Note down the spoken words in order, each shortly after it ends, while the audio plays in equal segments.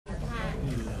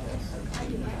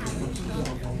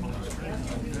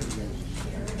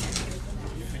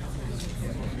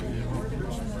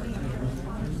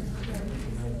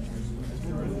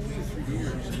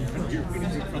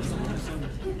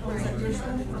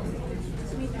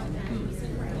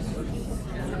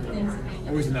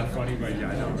Wasn't that funny, but yeah,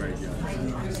 I know, right? Yeah.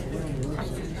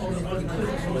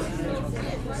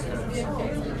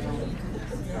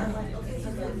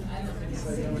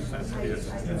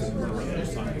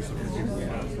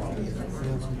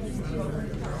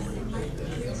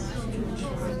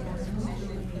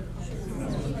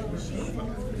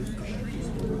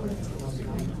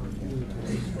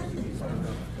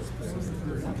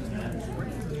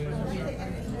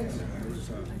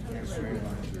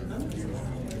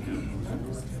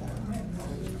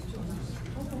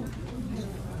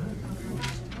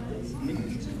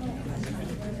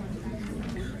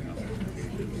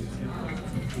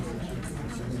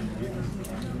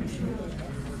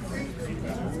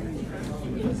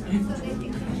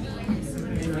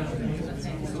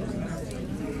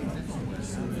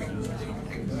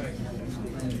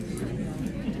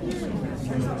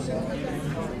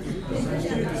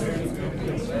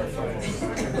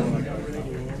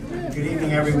 Good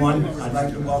evening, everyone. I'd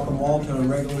like to welcome all to the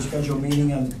regular scheduled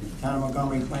meeting of Town of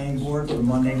Montgomery Planning Board for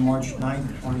Monday, March 9th,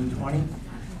 2020.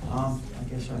 I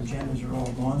guess our agendas are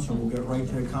all gone, so we'll get right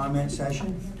to the comment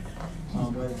session.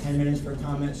 We have 10 minutes for a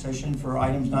comment session for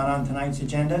items not on tonight's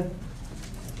agenda.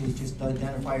 Please just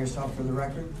identify yourself for the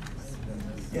record.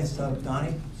 Yes,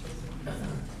 Donnie?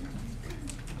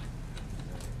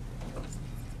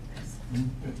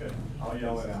 I'll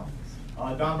yell it out.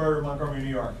 Don Berger, Montgomery, New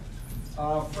York.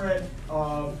 Fred,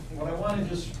 what I want to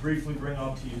just briefly bring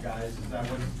up to you guys is that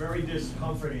what's very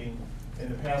discomforting in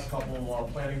the past couple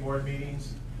of planning board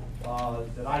meetings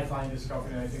that I find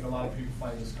discomforting, and I think a lot of people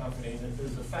find discomforting,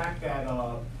 is the fact that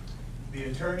the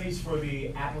attorneys for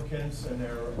the applicants and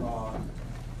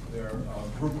their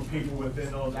group of people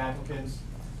within those applicants,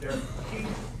 they're keep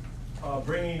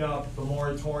bringing up the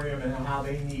moratorium and how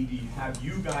they need to have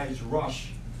you guys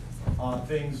rush on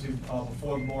things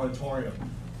before the moratorium.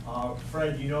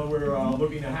 Fred, you know we're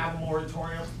looking to have a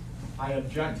moratorium. I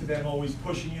object to them always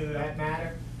pushing you to that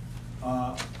matter.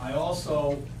 I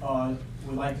also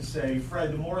would like to say,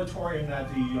 Fred, the moratorium that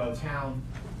the town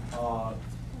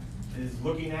is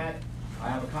looking at, I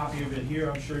have a copy of it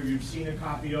here, I'm sure you've seen a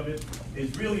copy of it,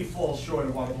 it really falls short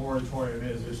of what a moratorium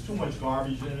is. There's too much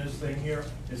garbage in this thing here.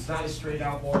 It's not a straight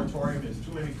out moratorium, there's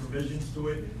too many provisions to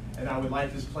it, and I would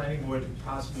like this planning board to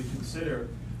possibly consider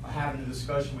having a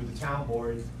discussion with the town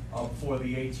board before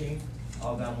the 18th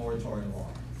of that moratorium law.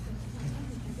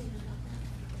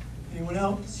 Anyone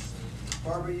else?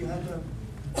 Barbara, you had to...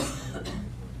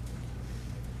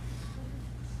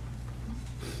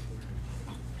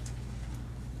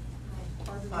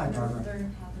 Hi, Barbara. Third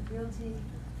Public Realty.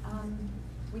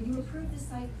 When you approved the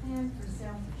site plan for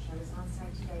Sailfish, I was on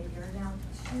site today, there are now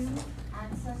 2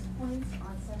 access points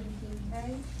on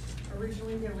 17K.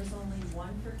 Originally, there was only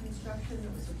 1 for construction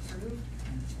that was approved.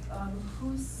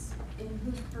 In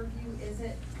whose purview is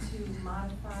it to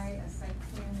modify a site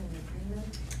plan and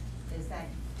agreement? Is that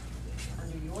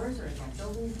under yours or is that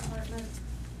building department?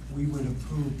 We would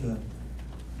approve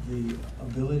the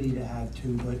ability to have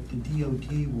 2, but the DOT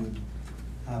would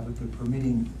have the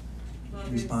permitting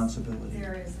responsibility.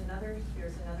 There's another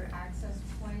access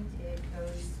point. It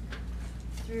goes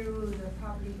through the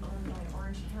property owned by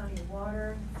Orange County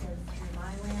Water, then through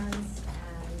my lands,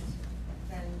 and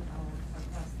then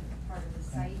across the part of the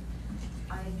site.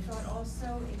 I thought also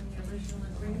in the original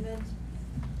agreement,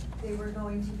 they were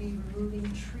going to be removing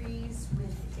trees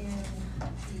within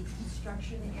the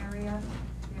construction area.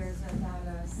 There's about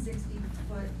a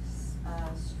 60-foot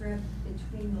strip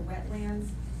between the wetlands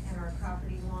and our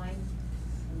property line,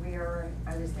 where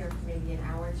I was there for maybe an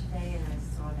hour today and I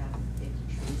saw that big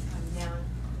trees come down.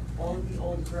 All of the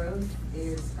old growth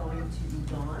is going to be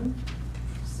gone,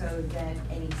 so that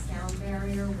any sound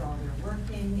barrier while they're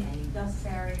working, any dust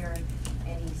barrier,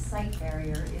 any sight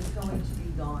barrier is going to be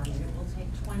gone. And it will take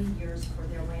 20 years for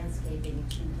their landscaping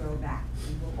to grow back.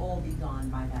 It will all be gone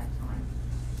by that time.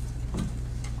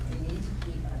 We need to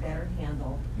keep a better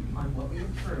handle on what we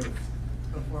approve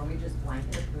before we just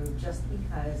blanket approve just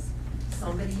because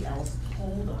somebody else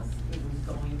told us it was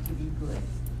going to be good.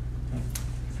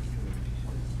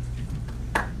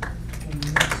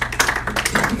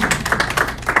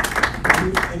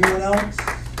 Anyone else?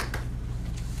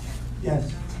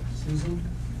 Yes, Susan?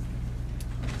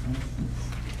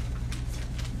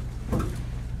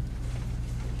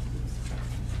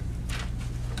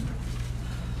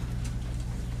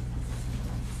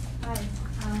 Hi,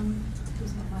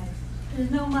 who's my mic?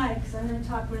 There's no mic, so I'm going to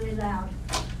talk really loud.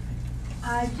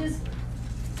 I just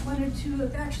wanted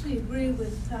to actually agree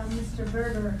with Mr.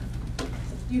 Berger.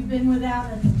 You've been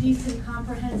without a decent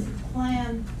comprehensive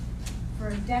plan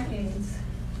for decades.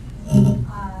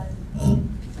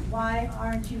 why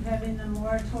aren't you having the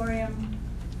moratorium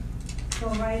go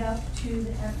right up to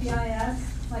the FEIS,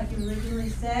 like you originally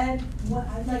said?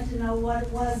 I'd like to know what it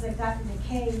was that got you to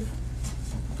cave.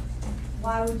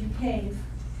 Why would you cave?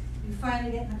 You're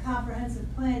finally getting a comprehensive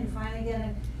plan, you're finally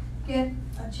gonna get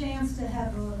a chance to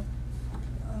have a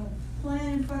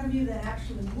plan in front of you that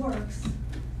actually works.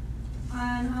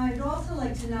 And I'd also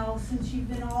like to know, since you've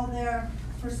been all there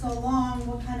for so long,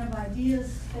 what kind of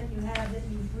ideas that you have that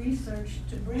you've researched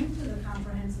to bring to the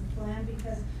comprehensive plan,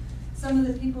 because some of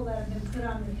the people that have been put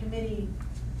on the committee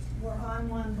were on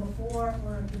one before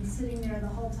or have been sitting there the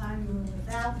whole time you were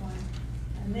without one,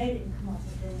 and they didn't come up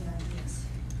with any ideas.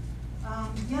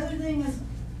 The other thing is,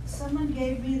 someone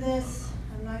gave me this,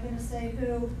 I'm not gonna say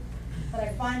who, but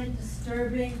I find it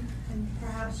disturbing, and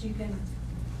perhaps you can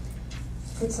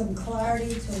put some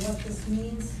clarity to what this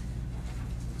means.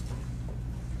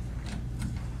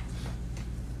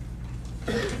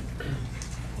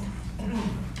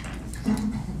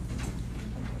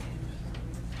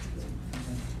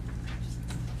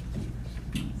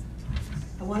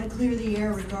 I want to clear the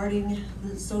air regarding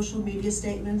the social media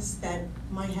statements that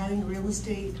my having a real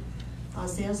estate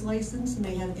sales license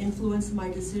may have influenced my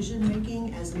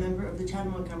decision-making as a member of the Town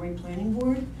of Montgomery Planning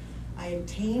Board. I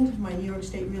obtained my New York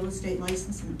State real estate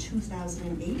license in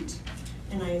 2008,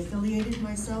 and I affiliated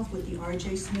myself with the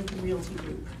R.J. Smith Realty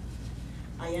Group.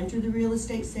 I entered the real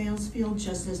estate sales field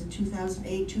just as the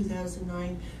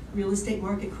 2008-2009 real estate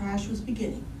market crash was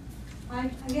beginning. I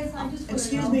guess I just want to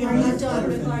Excuse know me, I'm not done.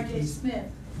 with R.J. Smith.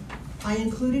 I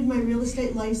included my real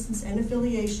estate license and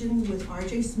affiliation with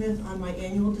R.J. Smith on my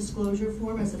annual disclosure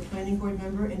form as a planning board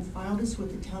member and filed this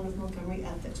with the Town of Montgomery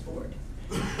Ethics Board.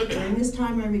 During this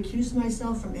time, I recused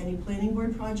myself from any planning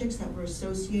board projects that were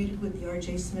associated with the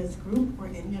R.J. Smith Group or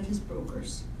any of his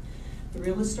brokers. The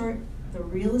real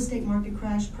estate market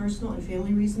crash, personal and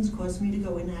family reasons caused me to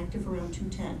go inactive around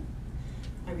 2010.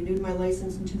 I renewed my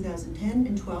license in 2010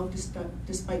 and 12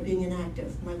 despite being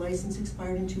inactive. My license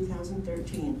expired in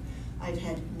 2013. I've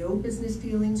had no business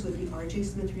dealings with the R.J.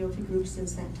 Smith Realty Group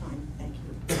since that time. Thank you.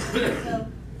 So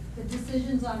the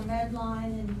decisions on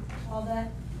Medline and all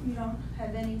that, you don't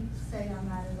have any say on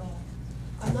that at all?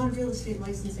 I'm not a real estate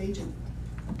license agent.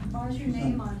 What's your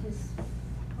name on his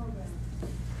program?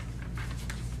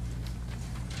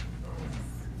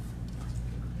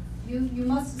 You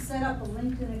must have set up a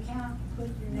LinkedIn account, put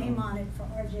your name on it for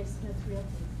R.J. Smith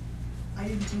Realty. I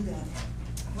didn't do that.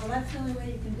 Well, that's the only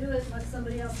way you can do it, let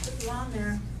somebody else put you on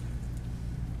there.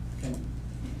 Okay.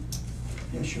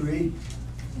 Yeah, Cherie,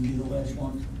 you be the last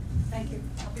one. Thank you.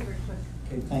 I'll be very quick.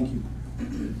 Okay, thank you.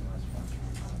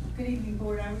 Good evening,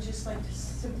 Board. I would just like to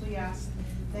simply ask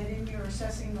that in your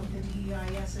assessing of the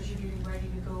DEIS as you're getting ready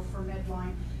to go for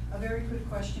Medline, a very quick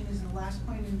question is the last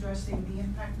point in addressing the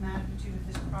impact magnitude of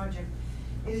this project.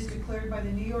 It is declared by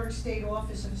the New York State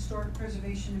Office of Historic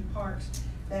Preservation and Parks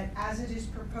that as it is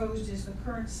proposed as the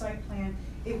current site plan,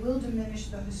 it will diminish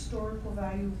the historical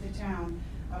value of the town.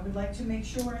 I would like to make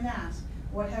sure and ask,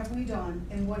 what have we done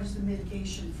and what is the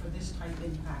mitigation for this type of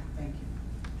impact? Thank you.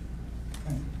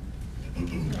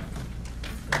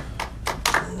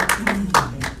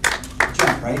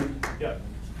 Jeff, right? Yep.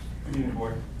 Good evening,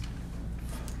 Board.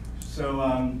 So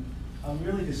I'm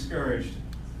really discouraged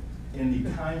in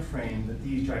the time frame that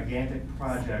these gigantic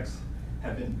projects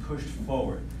have been pushed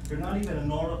forward. They're not even a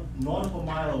nautical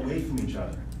mile away from each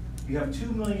other. You have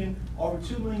over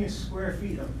 2 million square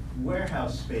feet of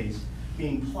warehouse space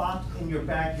being plopped in your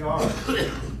backyard.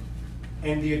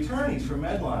 And the attorneys for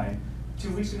Medline,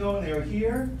 2 weeks ago when they were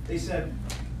here, they said,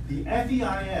 the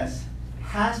FEIS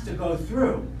has to go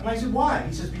through. And I said, why?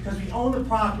 He says, because we own the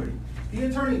property.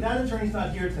 That attorney's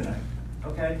not here tonight,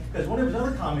 okay? Because one of his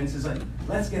other comments is like,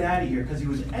 let's get out of here, because he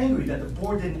was angry that the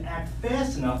board didn't act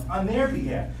fast enough on their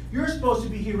behalf. You're supposed to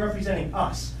be here representing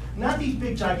us, not these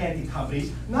big gigantic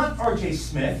companies, not R.J.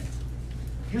 Smith.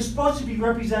 You're supposed to be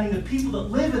representing the people that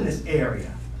live in this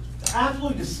area. It's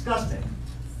absolutely disgusting.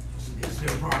 It's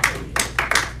their property.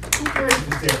 Who cares if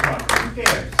it's their property? Who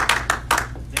cares?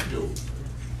 They do.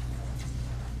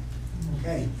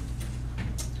 Okay.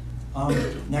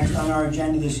 Next on our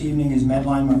agenda this evening is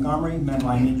Medline Montgomery,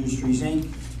 Medline Industries, Inc.,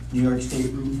 New York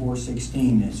State Route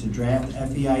 416. It's a draft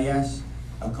FEIS,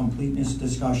 a completeness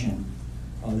discussion.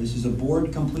 This is a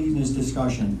board completeness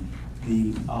discussion.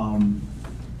 The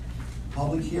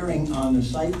public hearing on the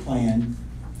site plan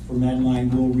for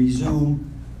Medline will resume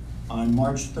on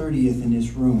March 30th in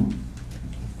this room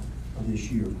of this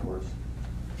year, of course,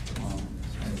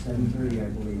 at 7:30, I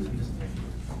believe.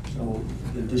 So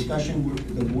the discussion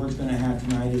the board's going to have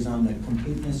tonight is on the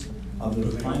completeness of the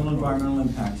final environmental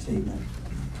impact statement.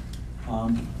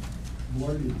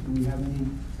 Board, do we have any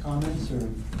comments or?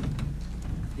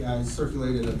 Yeah, I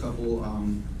circulated a couple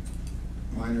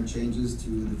minor changes to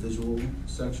the visual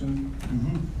section,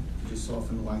 just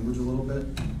soften the language a little bit.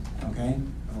 Okay,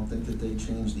 I don't think that they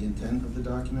changed the intent of the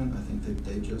document. I think that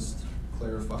they just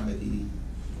clarify the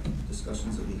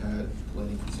discussions that we had with the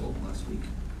lighting consultant last week.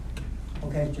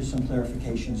 okay, just some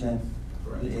clarifications then,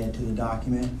 Correct. to add to the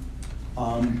document.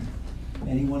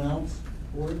 Anyone else,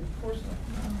 Board? Of course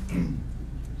not.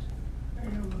 I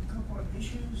have a couple of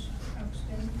issues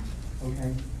outstanding.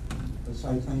 Okay, the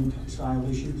site plan style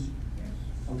issues? Yes.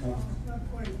 Okay. Not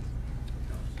quite.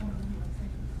 One of them, I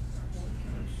think, are more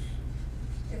close.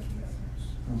 FEIS.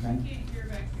 Okay, Can't hear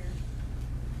back here.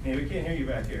 Yeah, we can't hear you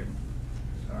back here.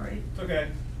 Sorry. It's okay.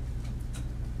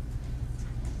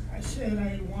 I said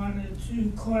I wanted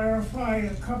to clarify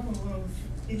a couple of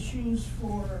issues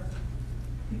before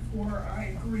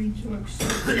I agreed to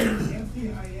accept the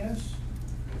FEIS.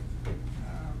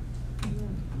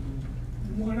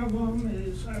 One of them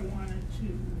is I wanted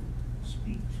to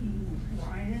speak to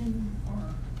Ryan,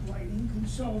 our lighting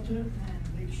consultant,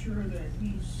 and make sure that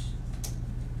he's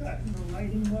gotten the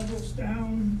lighting levels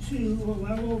down to a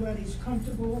level that he's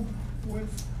comfortable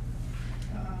with.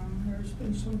 There's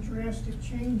been some drastic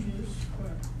changes,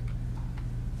 but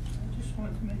I just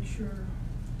wanted to make sure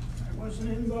I wasn't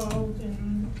involved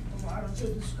in a lot of the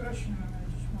discussion, and I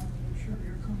just wanted to make sure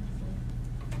you're comfortable.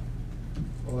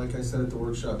 Well, like I said at the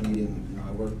workshop meeting, you know,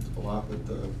 I worked a lot with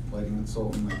the lighting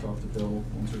consultant. I talked to Bill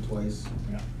once or twice.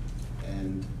 Yeah.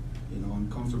 And, you know,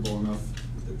 I'm comfortable enough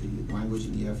that the language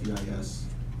in the FEIS,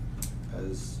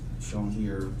 as shown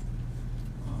here,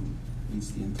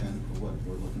 meets the intent of what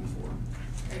we're looking for.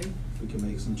 Okay. If we can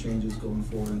make some changes going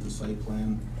forward into site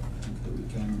plan, I think that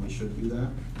we can, and we should do that.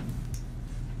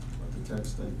 But the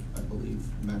text, I believe,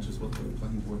 matches what the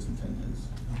planning board's intent is.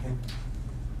 okay.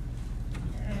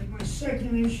 And my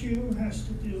second issue has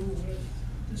to do with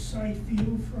the site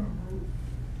view from Route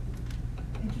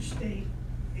Interstate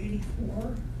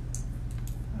 84.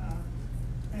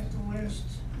 At the last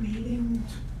meeting,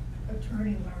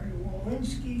 Attorney Larry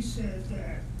Walensky said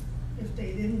that if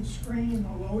they didn't screen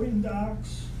the loading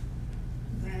docks,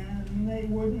 then they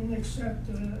wouldn't accept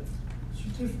a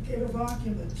certificate of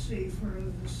occupancy for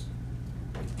this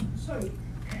site.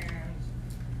 And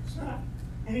it's not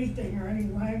anything or any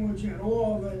language at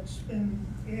all that's been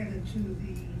added to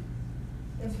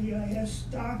the FEIS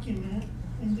document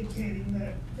indicating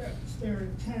that that's their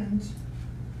intent.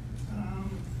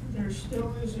 There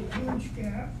still is a huge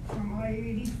gap from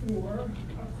I-84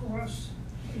 across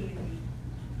the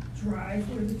drive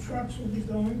where the trucks will be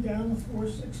going down the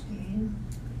 416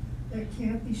 that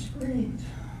can't be screened,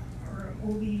 or it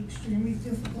will be extremely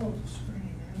difficult to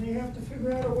screen, and they have to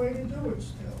figure out a way to do it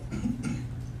still.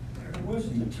 There was a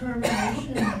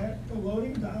determination that the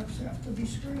loading docks have to be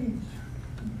screened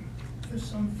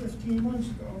just some 15 months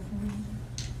ago from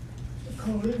the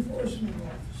code enforcement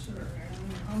officer,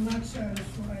 and I'm not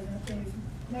satisfied that they've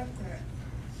met that.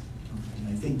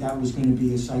 I think that was gonna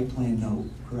be a site plan note,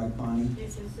 correct, Bonnie?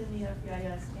 It's in the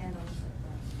FEIS and on the site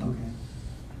plan. Okay.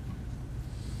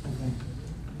 Okay.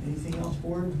 Anything else,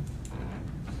 Board?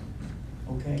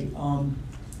 Okay,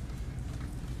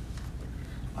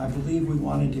 I believe we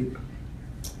wanted to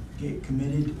get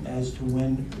committed as to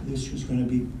when this was gonna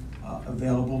be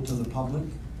available to the public.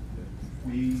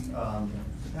 We,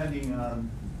 depending on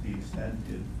the extent,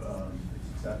 if it's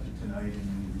accepted tonight and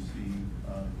we receive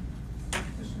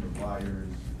Mr.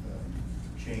 McGuire's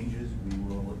changes, we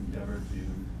will endeavor to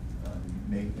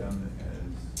make them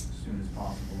as soon as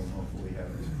possible and hopefully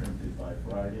have this printed by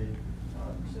Friday.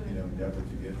 You know, endeavor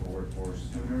to get or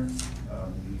sooner.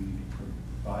 We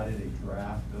provided a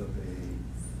draft of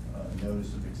a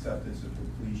notice of acceptance of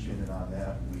completion, and on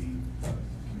that we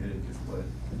committed to put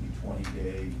the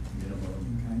 20-day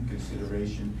minimum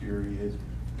consideration period,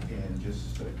 and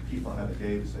just so people have a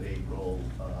date, it's at April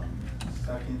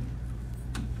 2nd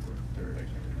or 3rd, I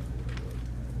can't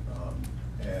remember,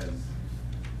 as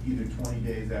either 20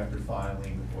 days after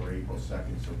filing or April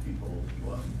 2nd, so people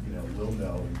you know, will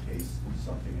know in case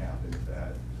something happens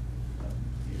that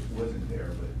it wasn't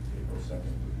there, but April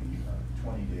 2nd would be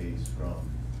 20 days from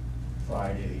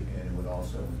Friday, and it would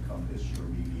also encompass your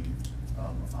meeting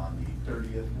on the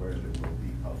 30th, where there will be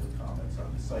public comments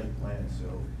on the site plan,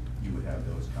 so you would have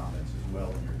those comments as well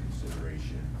in your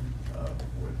consideration for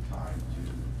the time to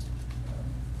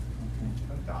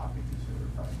adopt and consider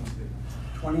final statement.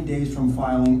 20 days from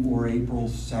filing or April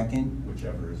 2nd?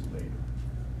 Whichever is later.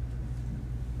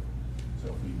 So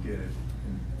if we get it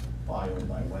filed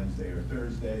by Wednesday or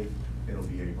Thursday, it'll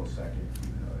be April 2nd,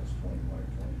 even though it's 21 or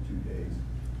 22 days.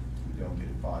 If we don't get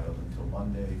it filed until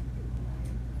Monday, it'll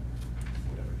be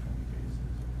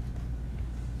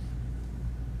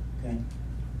Okay.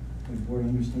 Does the board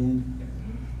understand?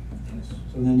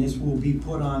 So then this will be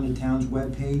put on the town's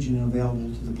webpage and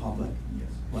available to the public, Yes.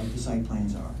 like the site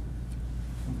plans are.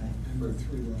 Okay. Number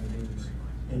 3 libraries.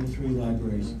 In the 3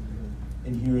 libraries,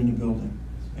 and here in the building,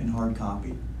 in hard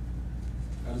copy.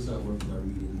 How does that work with our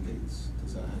meeting dates?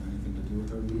 Does that have anything to do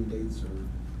with our meeting dates, or?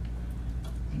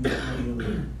 Not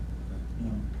really,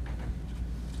 no.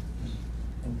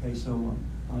 Okay, so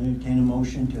I'll entertain a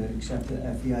motion to accept the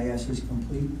FEIS as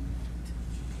complete.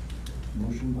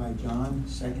 Motion by John,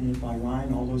 seconded by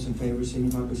Ryan. All those in favor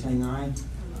signify by saying aye.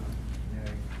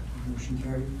 Motion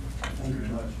carried. Thank you,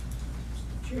 John.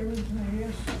 Chairman, can I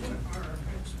ask what our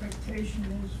expectation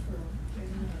is for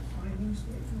getting a finding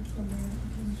statement from the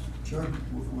applicants? Sure.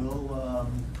 We'll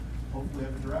hopefully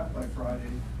have a draft by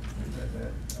Friday as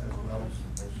well.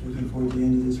 Looking forward to the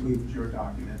end of this week. It's your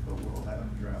document, but we'll have a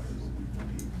draft of what we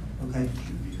believe. Okay.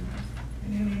 Should be in there.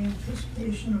 And any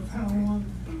anticipation of how long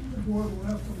the board will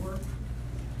have to work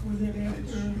with it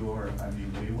It's after? your, I mean,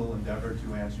 we will endeavor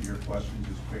to answer your questions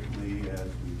as quickly as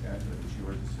we can, but it's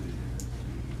your decision as to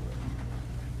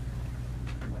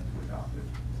when to adopt it.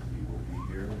 We will be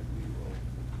here, and we will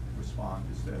respond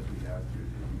as best we have to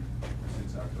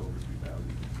since October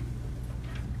 2015.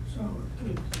 So it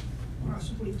could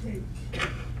possibly take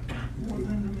more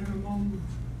than the minimum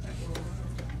that will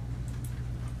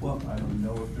Well, I don't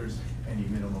know if there's any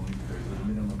minimum, if there's a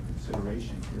minimum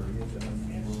consideration period, then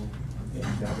we'll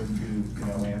endeavor to, you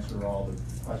know, answer all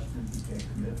the questions. We can't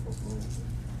commit, but we'll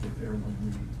get there when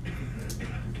we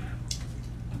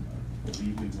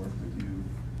believe we've worked with you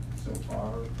so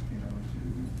far, you know,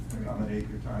 to accommodate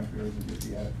your time period and get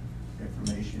the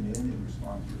information in and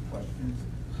respond to your questions.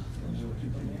 And we'll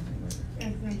continue.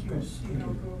 and thank you, see how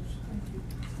it goes, thank you.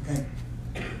 okay.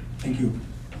 Thank you.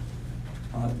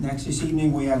 Next this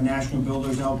evening, we have National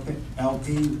Builders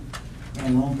LP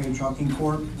and Lone Pay Trucking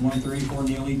Corp., 134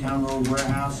 Neely Town Road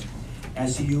Warehouse.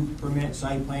 SCU permit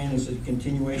site plan is a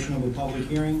continuation of a public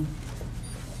hearing.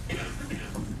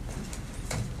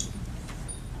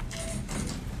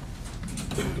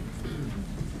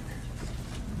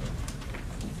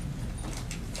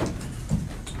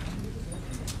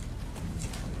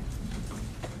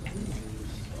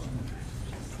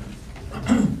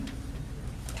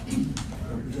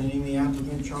 Representing the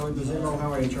applicant, Charlie Bazillo.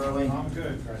 How are you, Charlie? I'm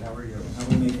good, Fred, how are you? How are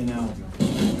we making out?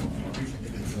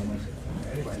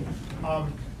 Anyway,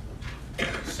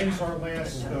 since our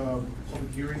last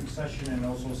public hearing session and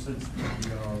also since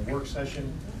the work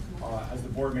session, as the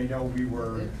board may know, we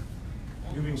were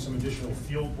doing some additional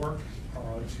field work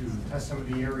to test some of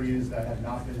the areas that had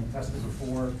not been tested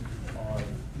before,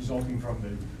 resulting from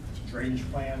the drainage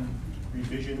plan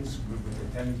revisions with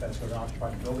the tenant that's going to occupy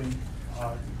the building.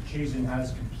 Chazen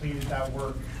has completed that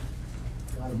work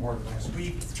more than last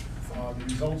week. The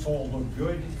results all look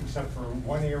good, except for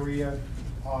one area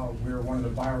where one of the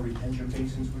bio-retention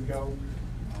basins would go.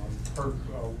 Perk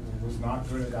was not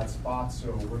good at that spot,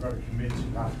 so we're going to commit to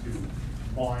have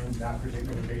to line that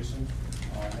particular basin.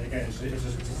 And again,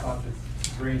 it's not the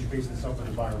drainage basin itself, but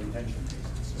the bio-retention basin.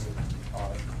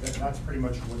 So that's pretty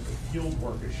much what the field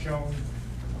work has shown.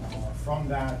 From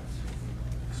that,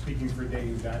 speaking for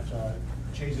Dave, that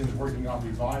Chazen is working on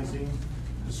revising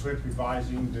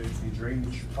the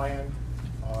drainage plan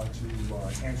to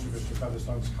answer Mr.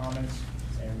 Featherstone's comments,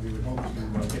 and we would hope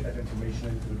to get that information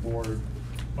into the board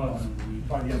by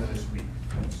the end of this week.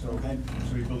 So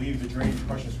we believe the drainage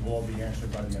questions will all be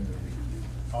answered by the end of the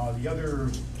week. The other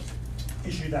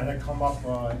issue that had come up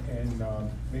in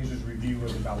Mazur's review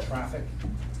was about traffic,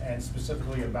 and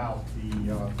specifically about the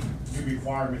new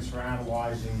requirements for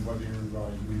analyzing whether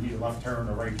you need a left turn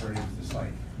or right turn into the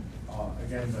site.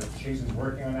 Again, the Chazen's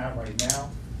working on that right now.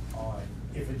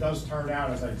 If it does turn out,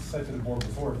 as I said to the board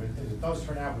before, if it does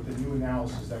turn out with the new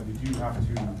analysis that we do have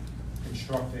to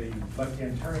construct a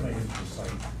left-hand turn lane into the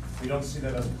site, we don't see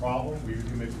that as a problem. We would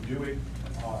commit to do it.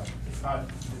 It's not,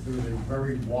 there is a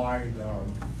very wide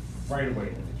right-of-way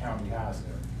that the county has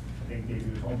there. I think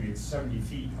David told me it's 70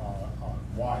 feet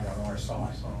wide on our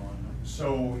side.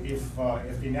 So if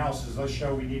the analysis does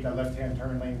show we need that left-hand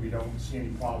turn lane, we don't see any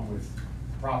problem with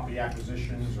property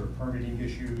acquisitions or permitting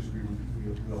issues.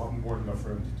 We'll have more than enough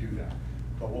room to do that.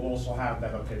 But we'll also have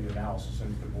that updated analysis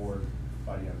into the board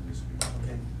by the end of this week.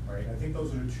 Okay. All right, I think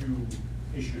those are the two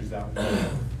issues that were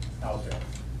out there.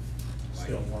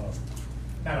 Still,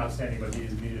 not outstanding, but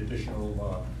need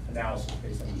additional analysis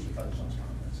based on Mr. Featherstone's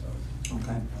comments, so.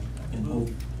 Okay. And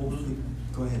hopefully,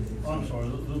 go ahead, Dave. I'm sorry,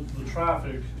 the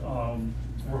traffic,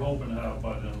 we're hoping to have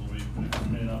by the end of the week.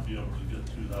 We may not be able to get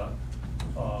to that,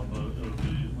 but it'll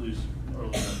be at least early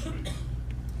next week.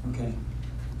 Okay.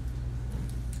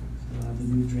 So the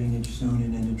new drainage drainage soon,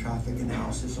 and then the traffic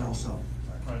analysis also.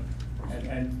 Right.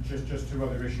 And just two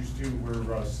other issues too,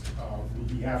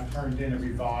 we have turned in a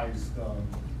revised,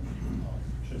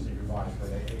 shouldn't say revised, but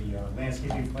a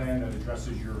landscaping plan that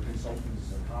addresses your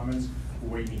consultant's comments.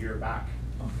 We're waiting to hear back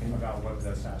Okay. about whether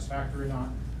that's satisfactory or not.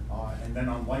 And then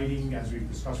on lighting, as we've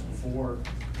discussed before,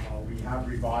 we have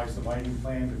revised the lighting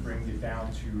plan to bring it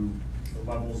down to the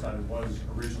levels that it was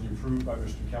originally approved by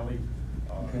Mr. Kelly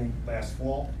Okay. last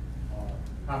fall.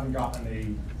 Haven't gotten a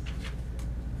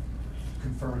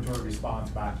confirmatory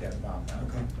response back yet about that.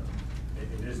 Okay.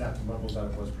 It is at the levels that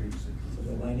it was previously. So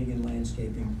the lighting and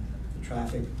landscaping, the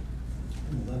traffic,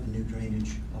 and we'll have a new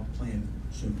drainage plan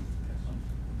soon.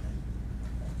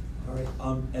 All right,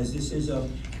 as this is a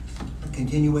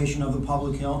continuation of the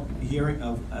public hearing,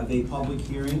 of a public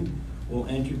hearing, we'll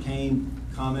entertain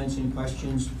comments and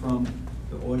questions from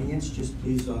the audience. Just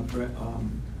please, if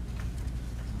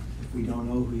we don't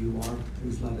know who you are,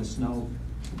 please let us know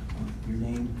your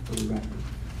name for the record.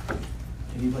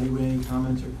 Anybody with any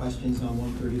comments or questions on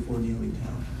 134 Neely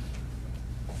Town?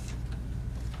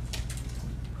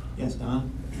 Yes,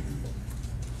 Don?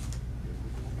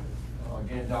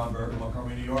 Again, Don Burton,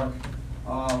 Montgomery, New York.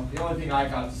 The only thing I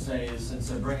got to say is, since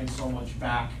they're bringing so much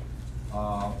back,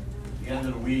 the end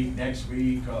of the week, next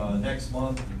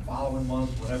month, and following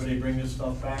month, whenever they bring this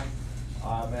stuff back,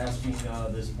 I'm asking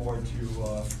this board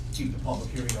to keep the public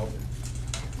hearing open.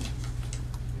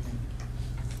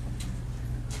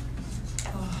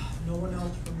 No one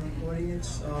else from the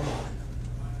audience?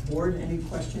 Board, any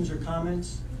questions or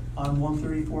comments on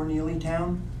 134 Neely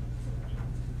Town?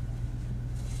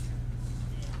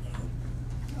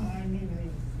 I mean,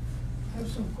 I have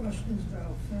some questions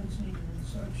about fencing and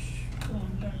such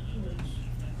going back towards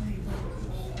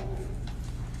neighborhoods,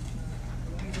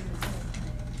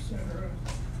 et cetera.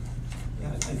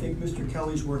 Yeah, I think Mr.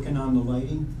 Kelly's working on the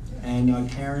lighting, and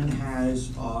Karen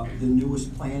has the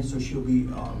newest plan, so she'll be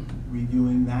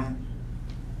reviewing that,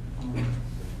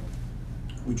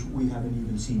 which we haven't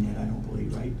even seen yet, I don't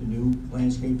believe, right? The new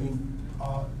landscaping?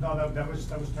 No, that was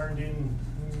turned in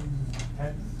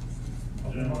 10th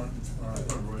of the month.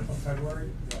 February. Of February,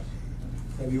 yes.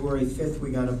 February 5th, we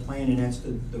got a plan, and that's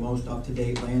the most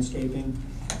up-to-date landscaping.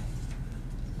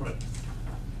 Right.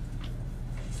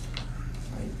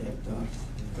 Right, that,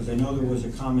 because I know there was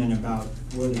a comment about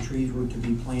where the trees were to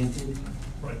be planted.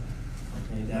 Right.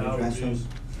 Okay, that addresses.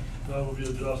 That will be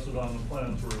adjusted on the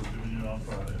plans we're giving you on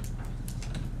Friday.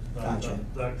 Gotcha.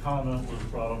 That comment was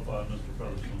brought up by Mr.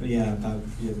 President. But yeah, about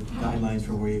the guidelines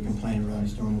for where you can plant around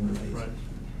stormwater basin. Right.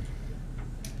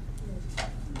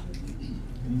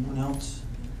 Anyone else,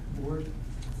 board?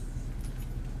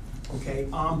 Okay,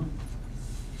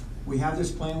 we have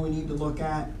this plan we need to look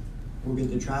at. We'll get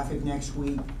the traffic next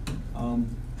week.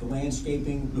 The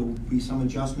landscaping, there will be some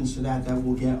adjustments to that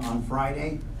we'll get on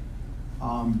Friday.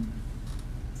 I'm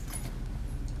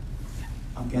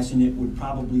guessing it would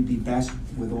probably be best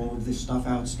with all of this stuff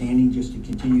outstanding, just to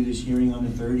continue this hearing on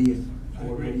the 30th.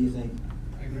 Or what do you think?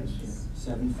 I agree.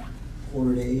 7,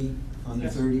 quarter to 8 on the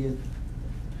 30th.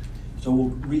 So we'll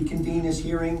reconvene this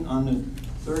hearing on the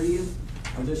 30th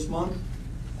of this month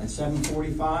at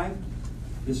 7:45.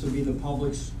 This will be the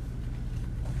public's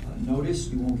notice.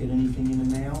 You won't get anything in the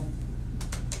mail.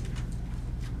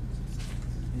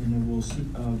 And then we'll see,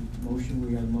 motion,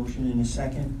 we got a motion in a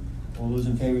second. All those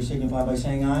in favor signify by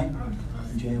saying aye.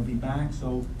 And Jay will be back,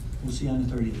 so we'll see you on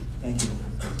the 30th. Thank you.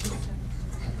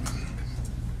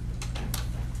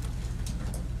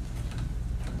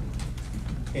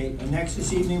 Okay, next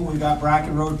this evening, we got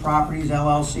Bracken Road Properties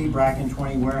LLC, Bracken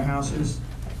 20 Warehouses,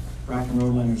 Bracken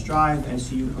Road, Leonard's Drive,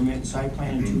 SCU permit and site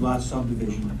plan, and 2-lot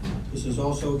subdivision. This is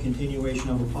also a continuation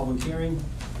of a public hearing.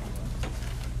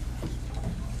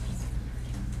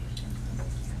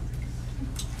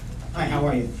 Hi, how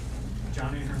are you?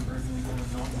 John Ahernberg, legal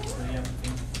consultant for the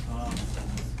applicant,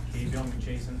 Dave Young and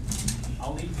Jason.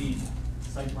 I'll leave the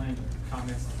site plan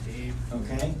comments to Dave.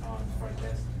 Okay. Before I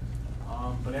pass.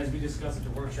 But as we discussed at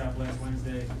the workshop last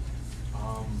Wednesday,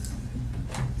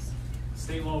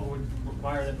 state law would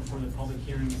require that before the public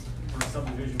hearings for a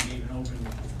subdivision be even open,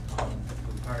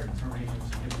 require determination of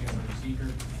significance under seeker.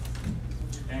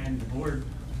 And the board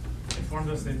informed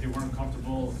us that they weren't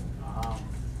comfortable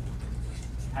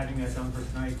having that done for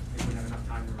tonight. They wouldn't have enough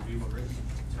time to review a written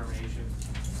determination.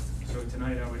 So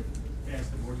tonight I would ask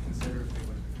the board to consider if they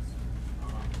would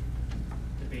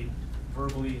debate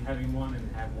verbally having one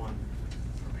and have one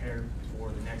prepared for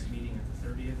the next meeting at the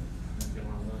 30th. If they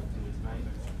want to do it tonight.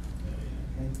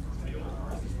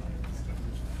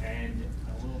 And I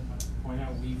will point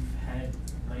out, we've had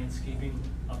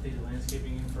updated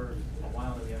landscaping in for a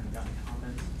while that we haven't gotten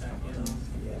comments back yet on.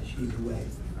 Yeah, she's away.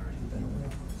 All right. been away.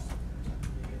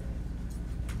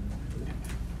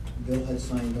 Bill had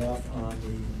signed off on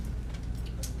the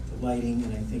lighting,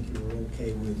 and I think you were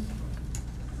okay with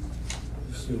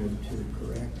the sewer too,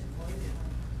 correct?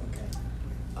 Okay.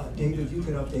 Dave, if you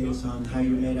could update us on how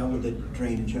you made out with the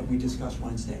drainage that we discussed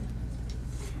Wednesday.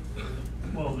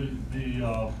 Well, the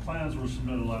plans were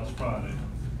submitted last Friday.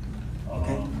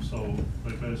 Okay. So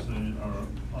they basically are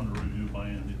under review by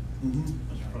Andy,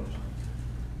 Mr. President.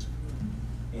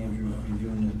 Andrew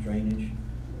reviewing the drainage.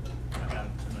 I got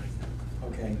it tonight.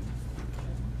 Okay.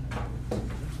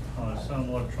 Sent them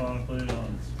electronically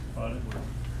on Friday.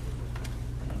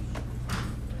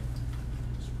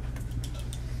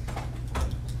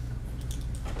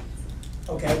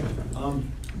 Okay.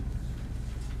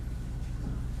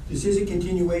 This is a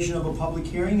continuation of a public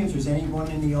hearing. If there's anyone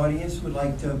in the audience who would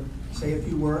like to say a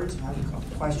few words, have a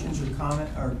couple questions or comment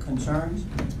or concerns,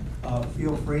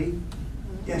 feel free.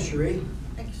 Yes, Cherie?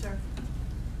 Thank you, sir.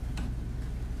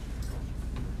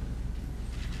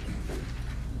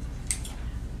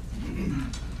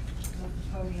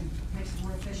 Podium makes it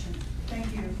more efficient.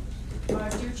 Thank you.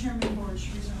 Dear Chairman Board,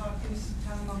 Teresa Hopkins,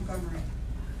 Town of Montgomery.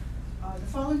 The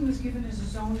following was given as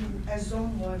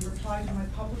zone law in reply to my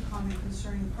public comment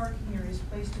concerning parking areas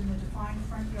placed in the defined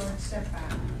front yard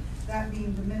setback, that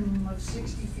being the minimum of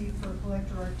 60 feet for a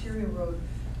collector arterial road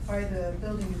by the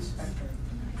building inspector.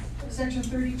 Section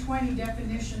 3020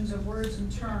 definitions of words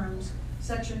and terms,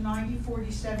 section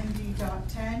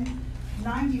 9047D.10,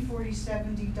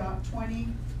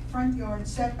 9047D.20, front yard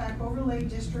setback overlay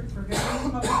district for various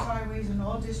public highways in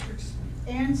all districts,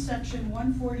 and section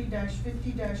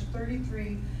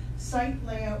 140-50-33, site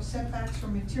layout setbacks for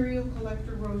material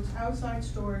collector roads, outside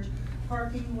storage,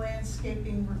 parking,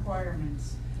 landscaping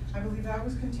requirements. I believe that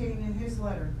was contained in his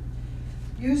letter.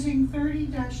 Using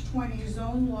 30-20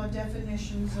 zone law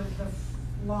definitions of the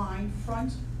line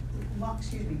front,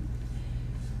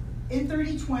 in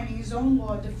 3020, zone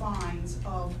law defines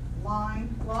of line,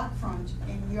 lot front,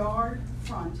 and yard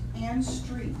front, and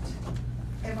street.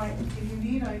 If you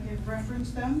need, I can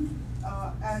reference them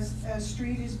as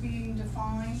street is being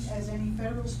defined as any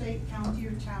federal, state, county,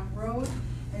 or town road,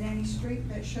 and any street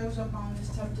that shows up on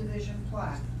this subdivision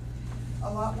plat.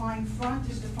 A lot line front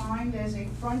is defined as a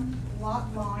front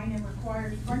lot line and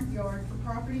required front yard for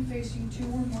property facing two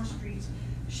or more streets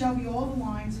shall be all the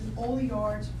lines and all the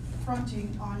yards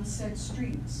fronting on said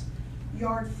streets.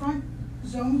 Yard front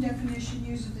zone definition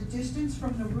uses the distance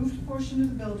from the roofed portion of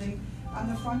the building on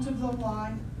the front of the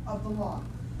line of the lot,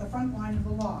 the front line of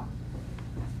the lot.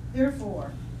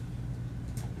 Therefore,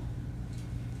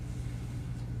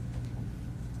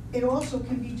 it also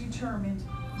can be determined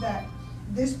that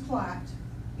this plat,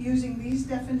 using these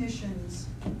definitions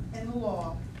in the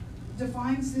law,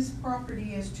 defines this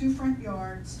property as two front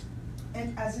yards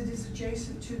and as it is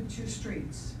adjacent to two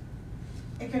streets.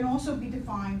 It can also be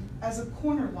defined as a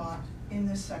corner lot in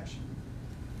this section.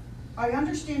 I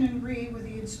understand and agree with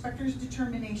the inspector's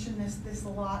determination that this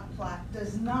lot plat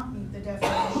does not meet the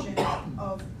definition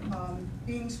of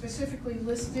being specifically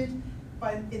listed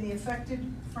in the affected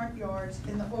front yards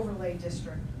in the overlay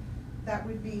district. That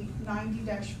would be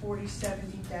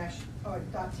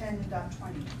 90-4070-.10 and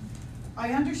 .20.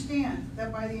 I understand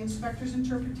that by the inspector's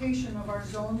interpretation of our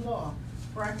zone law,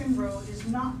 Bracken Road is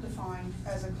not defined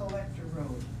as a collector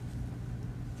road.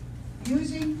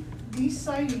 Using these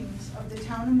sightings of the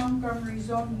Town of Montgomery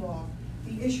zone law,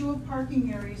 the issue of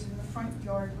parking areas in the front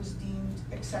yard was deemed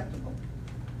acceptable,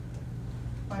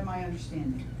 by my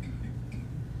understanding.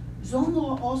 Zone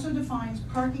law also defines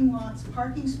parking lots,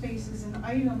 parking spaces, and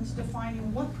items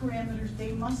defining what parameters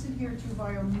they must adhere to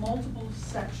via multiple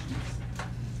sections.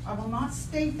 I will not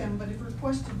state them, but if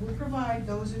requested, will provide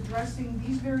those addressing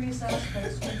these various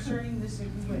aspects concerning this if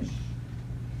you wish.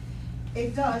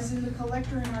 It does, in the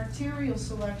collector and arterial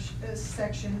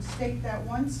section, state that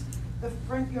once the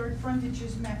front yard frontage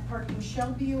is met, parking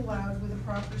shall be allowed with a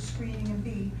proper screening, and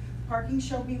B, parking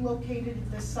shall be located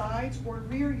at the sides or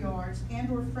rear yards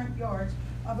and or front yards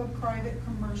of a private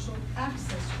commercial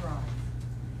access drive.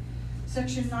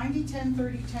 Section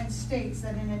 90-10-30-10 states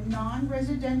that in a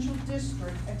non-residential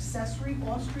district, accessory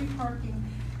off-street parking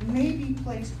may be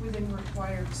placed within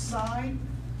required side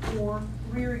or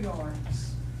rear yards.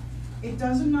 It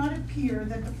does not appear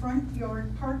that the front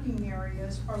yard parking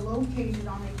areas are located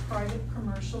on a private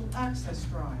commercial access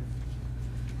drive.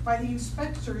 By the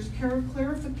inspector's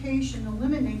clarification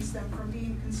eliminates them from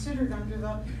being considered under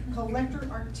the collector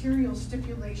arterial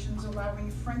stipulations allowing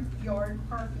front yard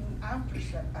parking after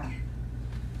setback.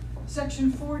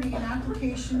 Section 40 in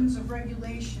applications of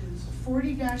regulations,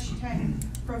 40-10,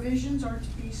 provisions are to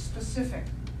be specific.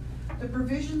 The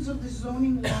provisions of the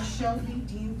zoning law shall be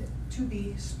deemed to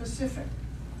be specific.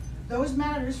 Those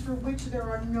matters for which there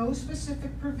are no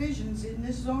specific provisions in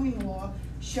this zoning law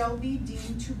shall be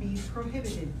deemed to be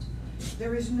prohibited.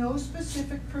 There is no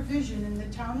specific provision in the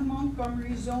Town of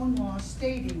Montgomery zone law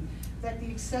stating that the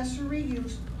accessory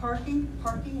use parking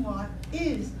lot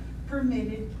is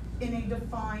permitted in a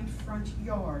defined front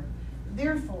yard.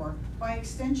 Therefore, by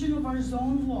extension of our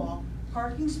zone law,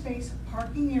 parking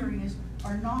areas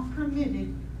are not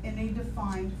permitted in a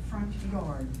defined front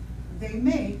yard. They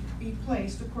may be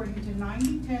placed according to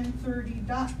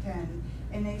 901030.10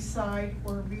 in a side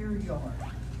or rear yard.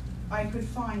 I could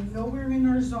find nowhere in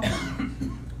our zone,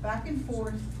 back and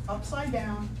forth, upside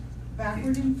down,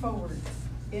 backward and forward,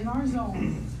 in our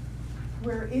zone,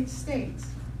 where it states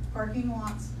parking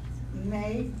lots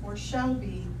may or shall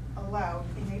be allowed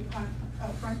in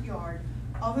a front yard,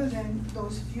 other than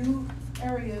those few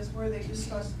areas where they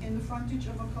discuss in the frontage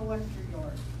of a collector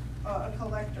yard,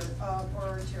 or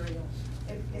arterial.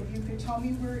 If you could tell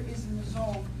me where it is in the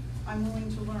zone, I'm willing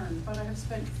to learn, but I have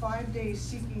spent 5 days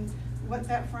seeking what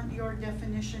that front yard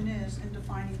definition is and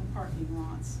defining the parking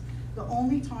lots. The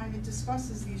only time it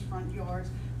discusses these front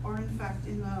yards are in fact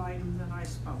in the item that I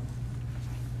spoke.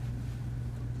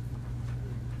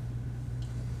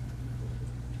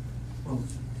 Well,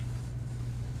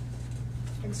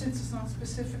 And since it's not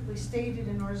specifically stated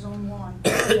in our zone law,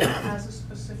 it has a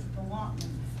specific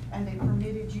allotment and a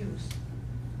permitted use.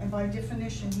 And by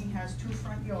definition, he has 2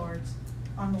 front yards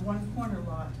on the one corner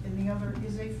lot, and the other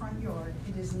is a front yard.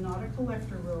 It is not a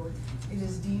collector road. It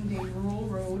is deemed a rural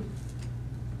road.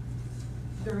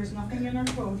 There is nothing in our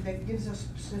code that gives us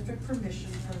specific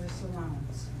permission for this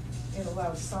allowance. It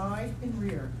allows side and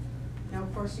rear. Now,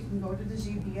 of course, you can go to the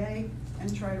ZBA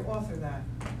and try to author that.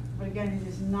 But again, it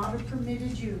is not a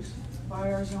permitted use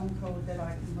by our zone code that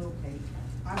I can locate.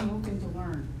 I'm looking to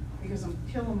learn, because I'm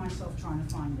killing myself trying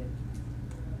to find it.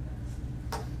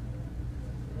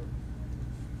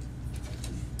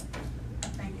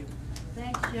 Thank you.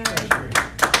 Thanks, Jerry.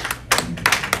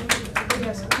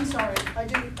 Yes, I'm sorry, I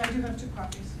do have 2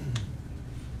 copies.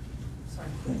 Sorry.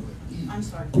 I'm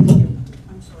sorry, thank you.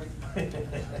 I'm sorry.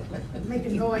 I'm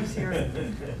making noise here.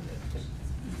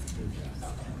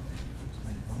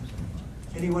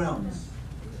 anyone else?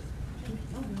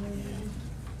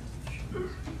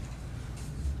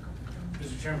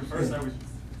 Mr. Chairman, first I would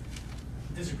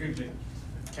disagree with the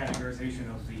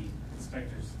categorization of the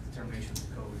inspector's determination of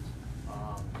the code.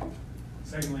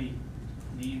 Secondly,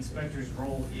 the inspector's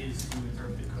role is to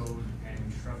interpret the code and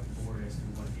instruct the board as to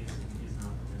what is and is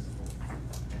not permissible,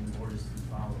 and the board is to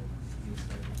follow the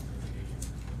inspector's interpretation.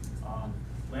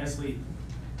 Lastly,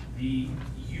 the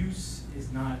use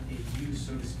is not a use,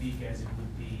 so to speak, as it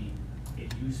would be a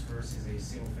use versus a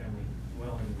single-family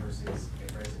dwelling versus a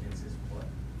residence is what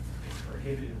is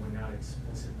prohibited when not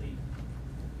explicitly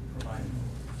provided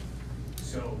for.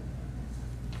 So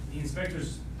the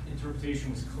inspector's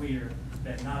interpretation was clear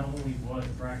that not only was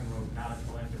Bracken Road not a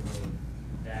collector road,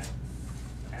 that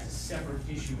as a separate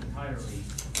issue entirely,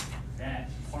 that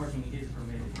parking is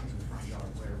permitted in the front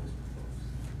yard where it was proposed.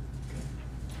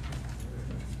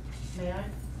 May I?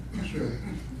 Sure.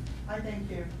 I thank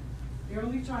you. The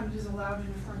only time it is allowed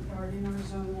in the front yard in our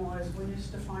zone law is when it's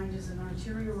defined as an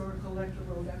arterial or collector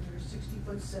road after a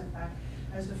 60-foot setback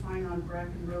as defined on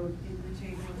Bracken Road in the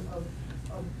table of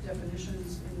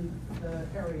definitions in the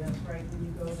area, right? When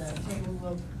you go to that table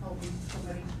of helping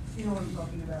somebody, you know what I'm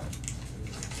talking about.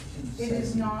 It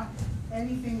is not,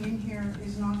 anything in here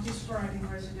is not describing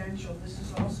residential. This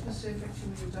is all specific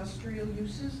to industrial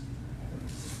uses.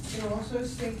 It also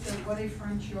states that what a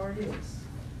front yard is.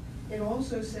 It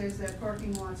also says that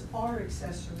parking lots are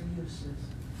accessory uses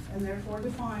and therefore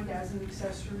defined as an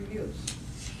accessory use.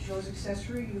 Those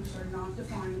accessory uses are not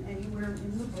defined anywhere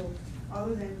in the book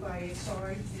other than by a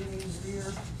side and a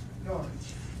rear yard.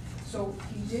 So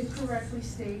he did correctly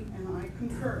state, and I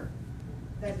concur,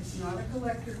 that it's not a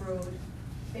collector road.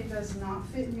 It does not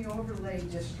fit in the overlay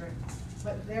district,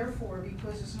 but therefore,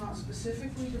 because it's not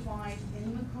specifically defined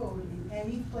in the code in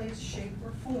any place, shape,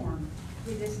 or form,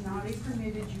 it is not a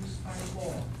permitted use by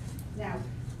law. Now,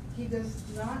 he does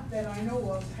not, that I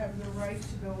know of, have the right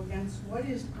to go against what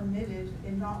is permitted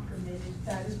and not permitted.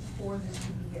 That is before the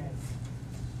ZBA.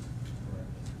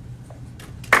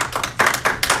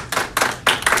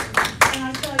 And I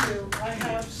tell you, I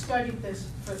have studied this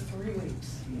for 3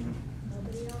 weeks.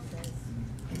 Nobody else is.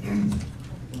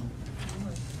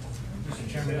 Mr.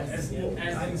 Chairman, as the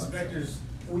inspector's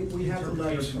We have the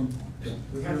letter from,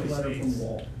 we have the letter from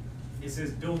Walt. It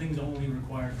says buildings only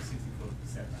require 60-foot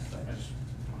setback. I just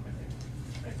want to make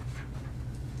that clear.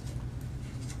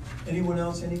 Thank Anyone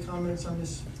else, any comments on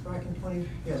this Bracken 20?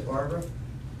 Yes, Barbara?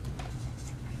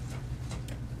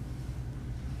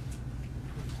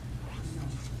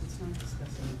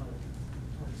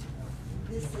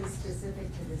 This is specific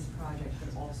to this project,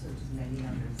 but also to many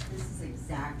others. This is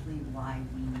exactly why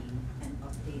we need an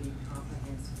updated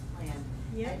comprehensive plan.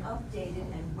 And updated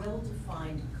and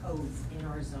well-defined codes in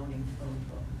our zoning code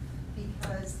book.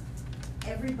 Because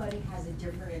everybody has a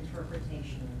different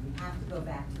interpretation. And we have to go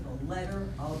back to the letter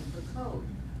of the code,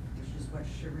 which is what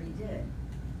Cherie did.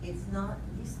 It's not,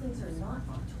 these things are not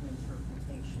up to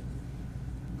interpretation.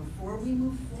 Before we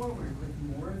move forward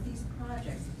with more of these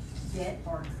projects, get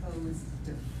our codes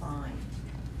defined.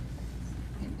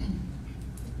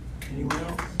 Anyone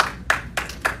else?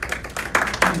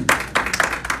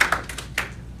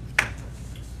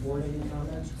 Board, any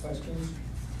comments, questions?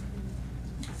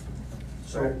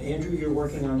 So, Andrew, you're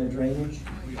working on the drainage?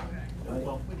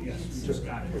 Well, yes, we just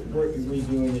got it. We're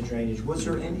reviewing the drainage. Was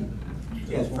there any?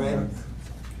 Yes, Fred?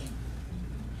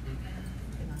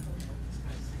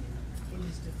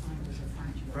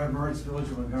 Fred Mertz, Village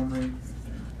of Montgomery,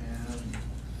 and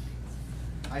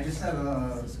I just have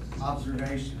a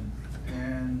observation,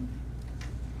 and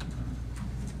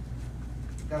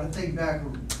gotta think back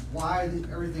why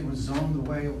everything was zoned the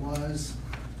way it was,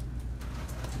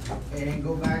 and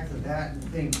go back to that and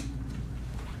think,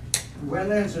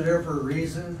 wetlands are there for a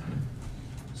reason,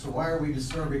 so why are we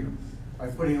disturbing them by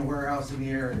putting a warehouse in the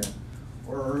area,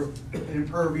 or an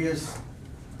impervious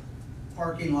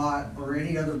parking lot, or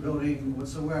any other building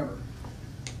whatsoever?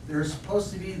 They're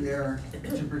supposed to be there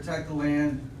to protect the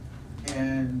land,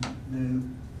 and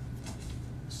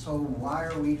so why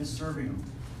are we disturbing them?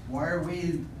 Why are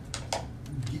we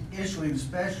issuing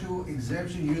special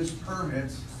exemption use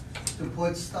permits to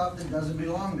put stuff that doesn't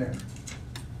belong there?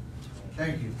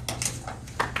 Thank you.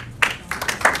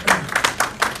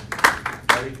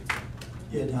 Ready?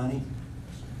 Yeah, Donnie?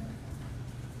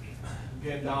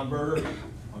 Again, Don Berger,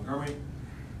 Montgomery.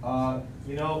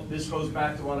 You know, this goes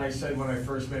back to what I said when I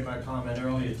first made my comment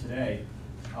earlier today.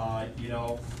 You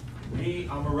know,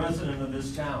 I'm a resident of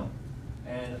this town,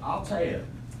 and I'll tell you,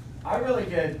 I really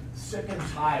get sick and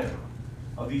tired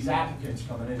of these applicants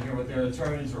coming in here with their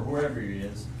attorneys or whoever he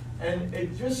is, and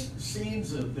it just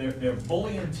seems that they're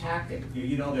bullying tactic.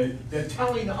 You know, they're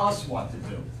telling us what to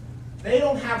do. They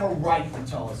don't have a right to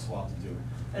tell us what to do.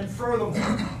 And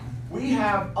furthermore, we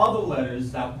have other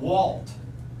letters that Walt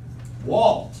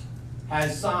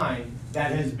has signed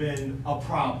that has been a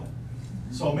problem.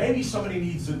 So maybe somebody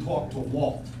needs to talk to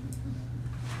Walt.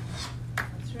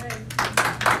 That's right.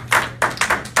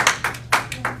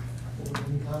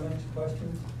 Any comments,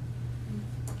 questions?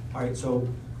 All right, so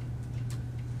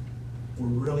we're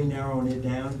really narrowing it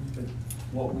down to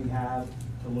what we have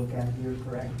to look at here,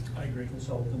 correct? I agree.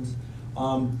 Consultants.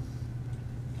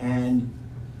 And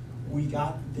we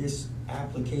got this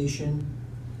application,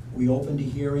 we opened a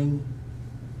hearing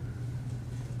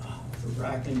for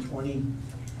Bracken 20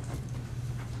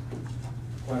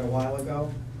 quite a while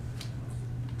ago.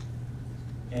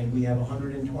 And we have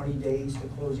 120 days to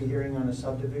close a hearing on a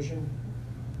subdivision.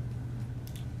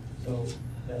 So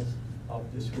that's up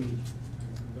this week.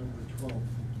 November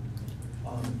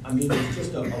 12th. I mean, it's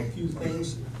just a few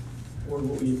things. Or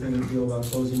what would you think of the deal about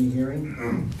closing the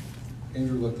hearing?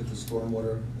 Andrew looked at the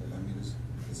stormwater. I mean,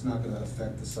 it's not gonna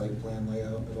affect the site plan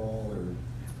layout at all, or?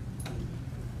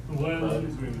 The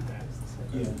land,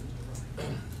 Yeah.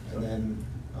 And then,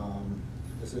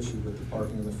 this issue with the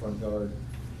parking in the front yard,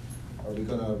 are we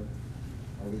gonna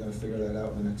figure that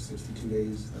out in the next 62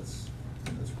 days? That's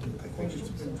really the I think question. it's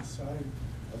been decided.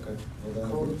 Okay, well The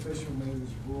then. code official made his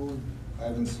ruling. I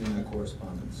haven't seen that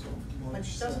correspondence, so. But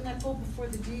doesn't that go before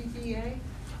the DBA?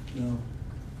 No.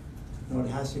 No, it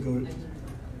has to go to, Can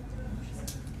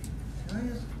I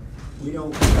ask? we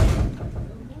don't.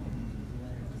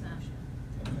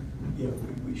 Yeah,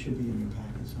 we should be in your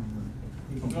packet somewhere.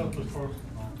 You can- Not the first.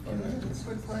 That's a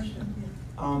good question.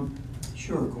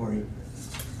 Sure, Corey.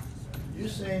 You're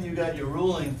saying you got your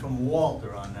ruling from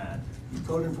Walter on that. The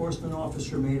code enforcement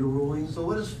officer made a ruling. So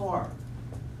what is FAR?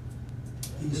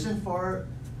 Isn't FAR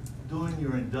doing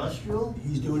your industrial?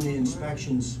 He's doing the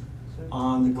inspections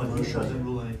on the But he commercial. doesn't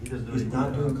rule any, he doesn't do He's anything.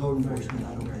 not doing code enforcement,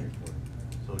 I don't think.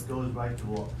 So it goes right to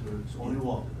Walter, it's only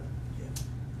Walter then. Yeah.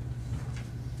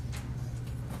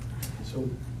 So,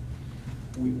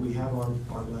 we have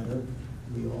our letter.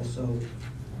 We also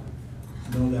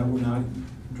know that we're not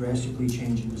drastically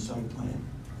changing the site plan.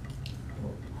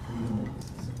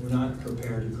 We're not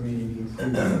prepared to grant any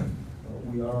approval.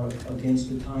 We are against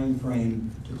the time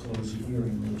frame to close the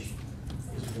hearing, which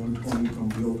is 120 from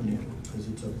the opening, because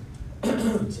it's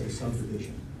a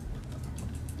subdivision.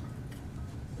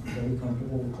 Very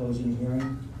comfortable with closing the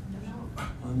hearing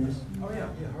on this? Hurry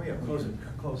up, close it.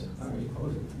 All right,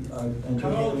 close it. Entertain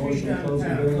a motion to close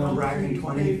the hearing on Bracken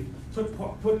 20.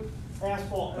 Put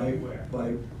asphalt everywhere.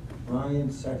 By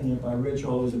Ryan, seconded by Rich.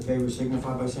 All those in favor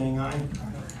signify by saying aye.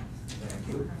 Thank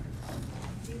you.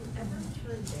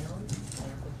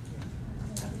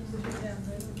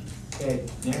 Okay,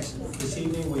 next, this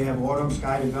evening, we have Autumn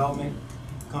Sky Development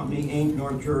Company, Inc.,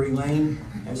 North Drury Lane,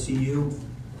 SCU,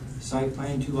 site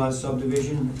plan 2-lot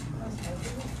subdivision,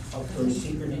 up for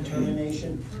secret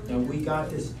determination. Now, we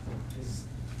got this.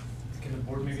 Can the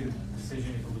board make a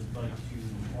decision if it would like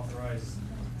to authorize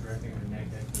directing the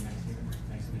neg deck for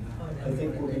next meeting? I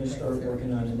think we're gonna start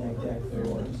working on the neg deck for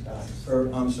Autumn Sky,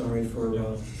 or, I'm sorry, for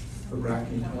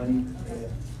Bracken 20.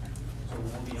 So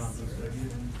we'll be on to the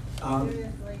 30th?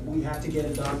 We have to get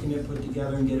a document put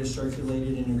together and get it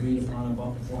circulated and agreed upon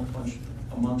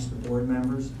amongst the board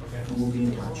members, Okay. and we'll be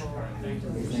in touch. All right, thank you.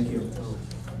 Okay, thank you.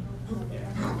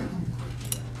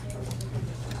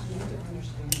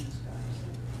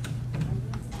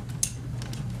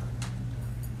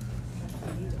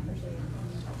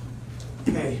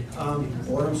 Okay,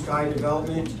 Autumn Sky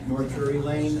Development, North Drury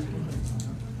Lane.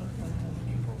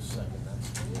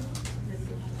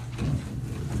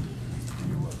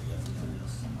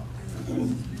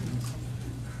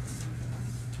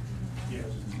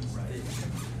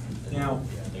 Now,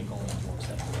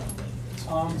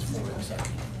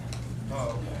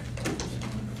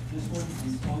 this one,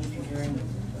 we closed the hearing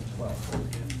a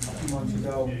few months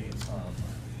ago.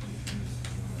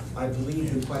 I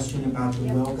believe the question about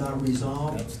the well got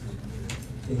resolved.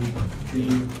 The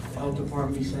health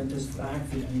department sent this back.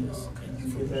 Did you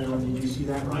get that, or did you see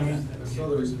that, Ryan? I saw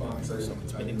the response, I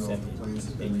didn't know if the plans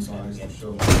have been revised to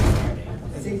show.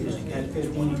 I think it's at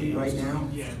 15 feet right now.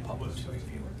 Yeah.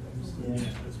 Yeah.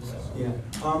 Yeah.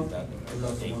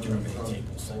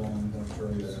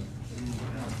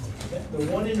 The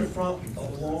one in the front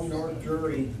along North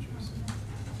Drury.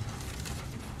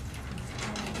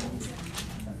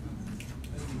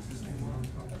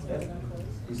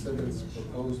 He said that it's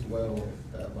proposed well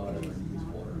that lot ever needs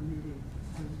water.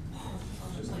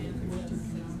 It's just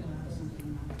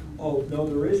Oh, no,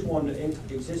 there is one,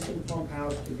 existing pump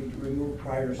house to be removed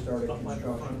prior to start of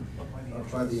construction.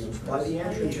 by the entrance. By the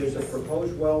entrance, there's a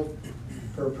proposed well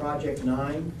for project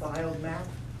 9 filed map.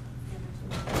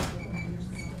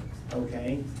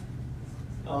 Okay.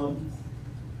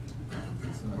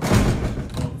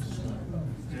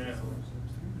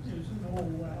 There's no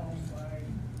well by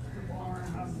the barn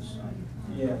on the site.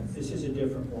 Yeah, this is a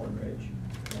different one, Rich.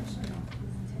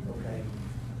 Okay.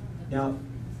 Now,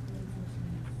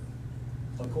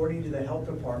 according to the health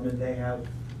department, they have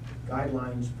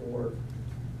guidelines for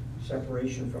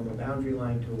separation from a boundary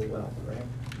line to a well, correct?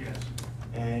 Yes.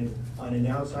 And on an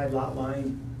outside lot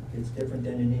line, it's different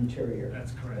than an interior.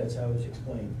 That's correct. That's how it's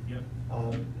explained. Yep.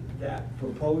 That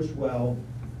proposed well,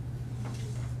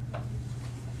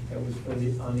 that was for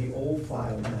the, on the old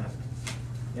file map.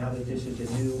 Now that this is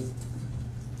a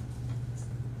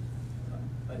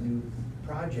new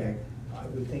project, I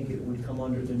would think it would come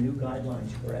under the new guidelines,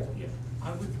 correct? Yeah,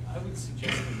 I would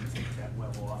suggest that you take that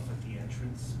well off at the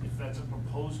entrance. If that's a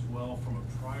proposed well from a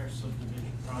prior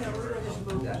subdivision project. Yeah, we're gonna just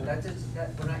move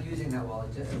that, we're not using that well,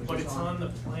 it just. But it's on the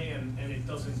plan and it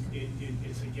doesn't,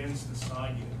 it's against the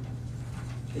side unit.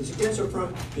 It's against the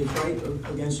front, it's right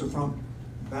against the front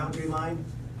boundary line.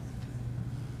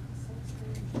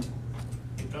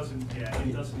 It doesn't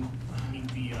meet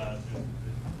the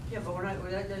Yeah, but we're not,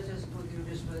 that's just,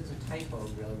 it's a typo,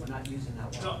 really, we're not using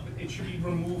that well. no, but it should be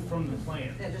removed from the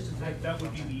plan. Yeah, just a typo. That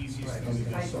would be the easiest Right, thing to it's a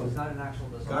do. typo, it's not an actual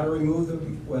design. Gotta remove the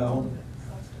well.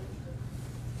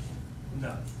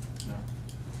 No.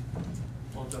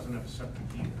 Well, it doesn't have a septic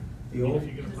either. The old-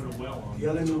 If you're gonna put a well on. The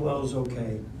other new well is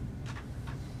okay.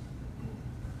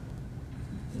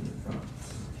 In the front.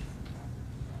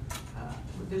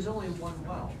 There's only one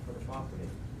well for the property.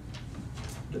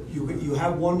 You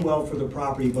have one well for the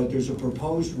property, but there's a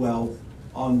proposed well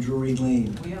on Drury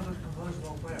Lane. We have a proposed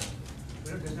well where?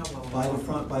 There's no well. By the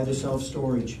front, by the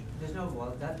self-storage. There's no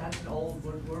well, that's an old,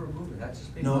 we're removing, that's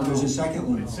just big. No, well. there's a second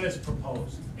one. It says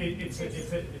proposed. It's a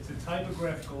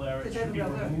typographical error. It It's should be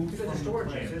removed because from the the storage,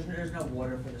 plan. there's no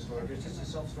water for the storage, it's just a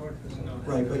self-storage facility.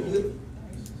 Right, but you,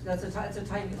 It's a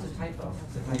typo.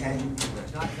 Okay.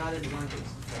 It's not a design.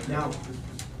 now,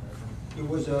 there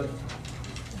was an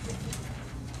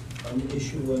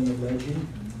issue on the legend.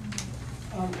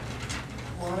 Well,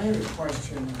 I had a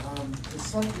question. The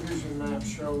subdivision map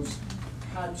shows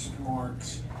hatch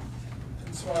marks.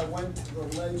 And so I went to the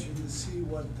legend to see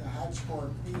what the hatch mark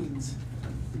means.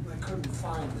 I couldn't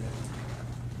find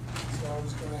it. so I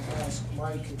was gonna ask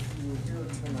Mike if you were here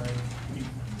tonight.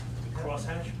 The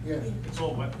crosshatch? Yeah. It's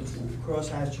all wetlands.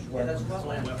 Crosshatch is Yeah, that's wetlands. It's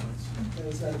all wetland.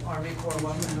 wetlands. Is that Army Corps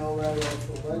of you know right off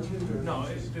the legend, or? No,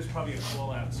 there's probably a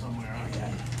call out somewhere.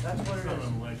 That's what it It's not is.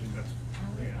 on the legend, that's,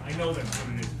 yeah, I know that's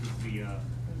what it is,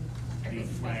 the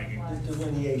flagging. The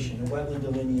delineation, the wetland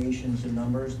delineations and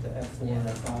numbers, the F4 and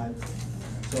F5.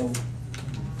 So,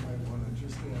 Might wanna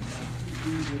just add,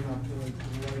 easy enough to like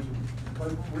the legend.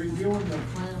 But reviewing the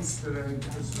plans today,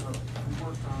 because we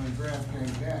worked on a draft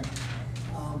and deck,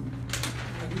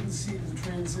 I didn't see the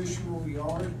transitional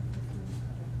yard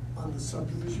on the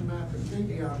subdivision map, and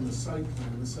maybe on the site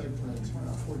plan. The site plan's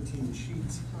about 14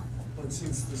 sheets. But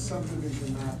since the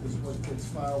subdivision map is what gets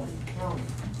filed with the county,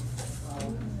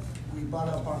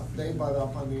 they butt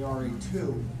up on the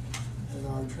RE2, and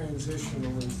our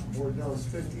transitional, as the board knows,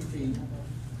 50 feet,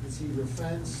 is either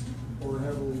fenced or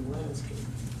heavily landscaped.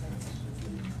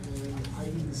 And I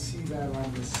didn't see that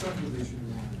on the subdivision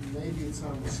map. Maybe it's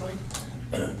on the site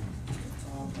plan.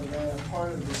 But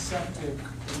part of the septic,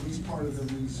 at least part of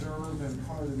the reserve and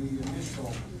part of the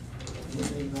initial,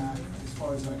 within that, as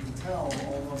far as I can tell,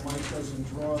 although Mike doesn't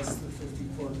draw us the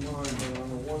 50-foot line, but on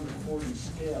a 1/40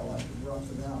 scale, I can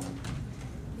rough it out.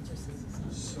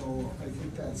 So I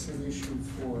think that's an issue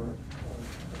for,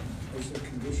 as a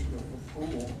condition of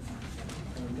approval,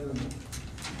 at a minimum.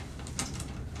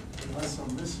 Unless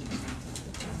I'm missing something.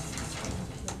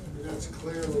 I mean, that's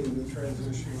clearly the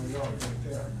transitional yard right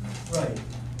there. right,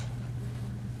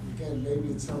 Again, maybe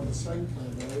it's on the site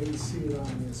plan, but I didn't see it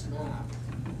on this map.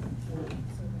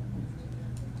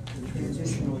 the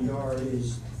transitional yard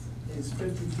is It's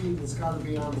 50 feet, it's gotta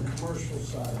be on the commercial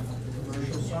side. the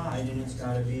commercial side, and it's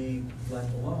gotta be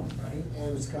left alone, right?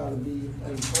 And it's gotta be,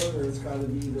 and further, it's gotta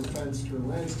be either fenced or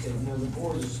landscaped. Now, the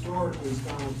board historically has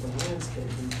gone for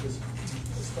landscaping, because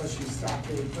especially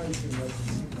stockade fencing, doesn't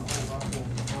seem to hold up all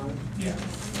the time. Yeah.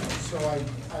 So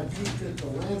I peeked at the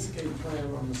landscape plan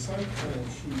on the site plan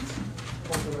sheets,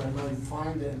 hoping I might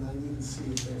find it, and I didn't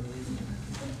see it there either.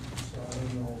 So I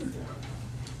don't know.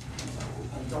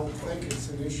 I don't think it's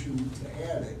an issue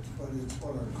to add it, but it's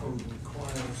what our code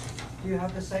requires. Do you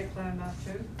have the site plan map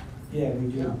too? Yeah,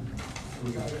 we do.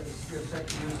 Your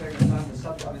section's on the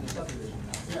subdivision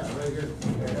map. Yeah, right here.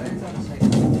 Yeah, it's on the site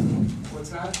plan. What's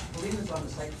that? I believe it's on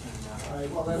the site plan map. All right,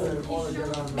 well, then it ought to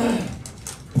get on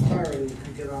the, clarity, it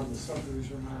could get on the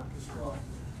subdivision map as well.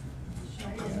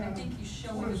 I think you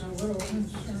show I was a little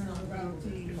concerned about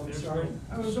the, I'm sorry?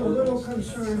 I was a little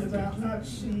concerned about not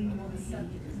seeing the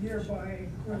nearby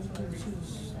residences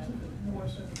to the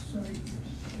north of the site.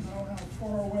 You know, how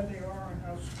far away they are and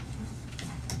how,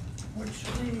 what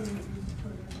screening you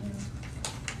put in there.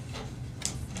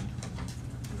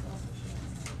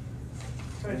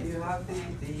 So do you have the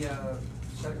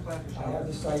site plan? I have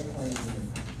the site plan here.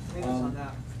 Maybe it's on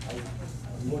that.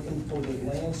 I'm looking for the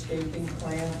landscaping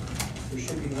plan. There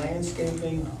should be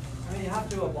landscaping. I mean, you have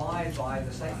to abide by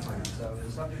the site plan, so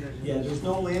the subdivision. Yeah, there's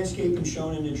no landscaping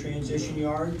shown in the transition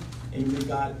yard, and we've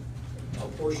got a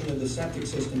portion of the septic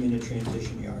system in the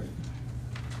transition yard.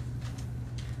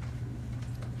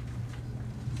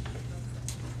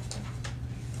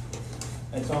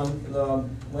 It's on, the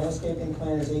landscaping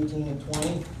plan is 18 and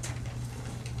 20.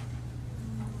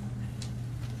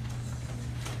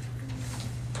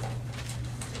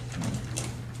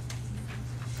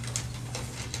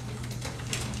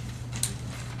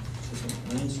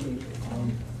 Landscape,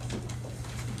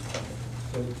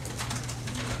 so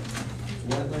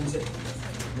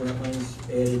wetlands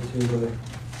added to the,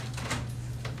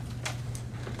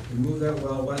 remove that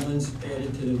well, wetlands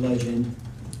added to the legend.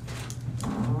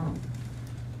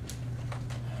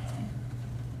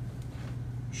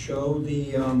 Show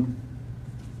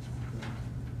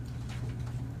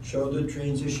the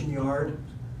transition yard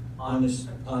on the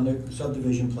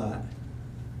subdivision plat.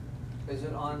 Is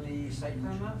it on the site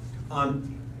plan map?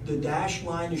 The dash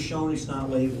line is shown, it's not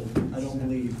labeled, I don't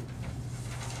believe.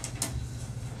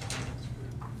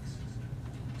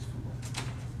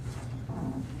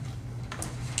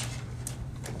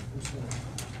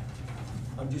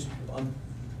 I'm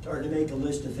starting to make a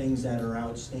list of things that are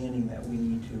outstanding that we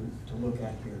need to look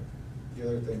at here. The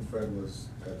other thing, Fred, was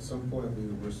at some point we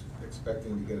were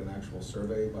expecting to get an actual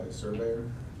survey by a surveyor.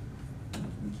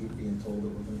 We keep being told that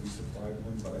we're gonna be supplied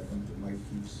one, but I think that Mike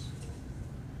keeps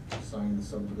signing the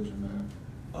subdivision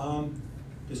map.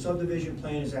 The subdivision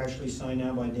plan is actually signed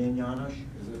now by Dan Yanosh.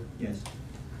 Is it? Yes.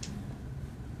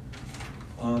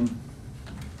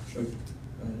 Show,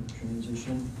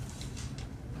 transition,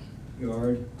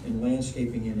 yard, and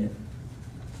landscaping in it.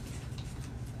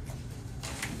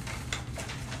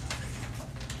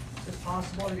 Is it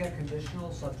possible to get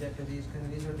conditional subject to these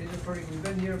are pretty, we've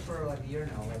been here for like a year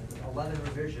now, like 11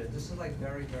 revisions. This is like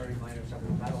very, very minor stuff.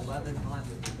 About 11 times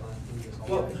we've gone through this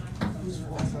whole thing. Whose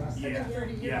fault is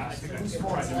that? Yeah, I think Whose that's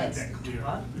fault trying is to make that? that clear.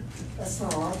 Huh? That's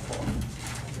not our fault. I'm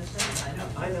just saying,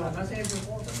 I know, I'm not saying it's your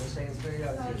fault, I'm just saying it's very,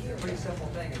 it's a pretty simple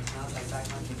thing. It's not like that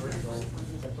controversial.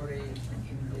 It's a pretty,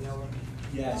 you know.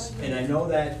 Yes, and I know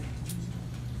that,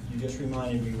 you just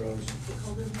reminded me, Rose. The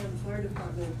Coldenham Fire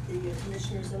Department, the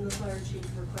commissioners and the fire chief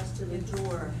requested a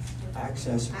door.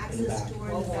 Access in the Access back. door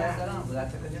in Well, the we'll add back. that on, but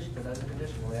that's a condition, but that's a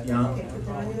condition. We'll add that Yeah. on. Okay, put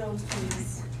that in those,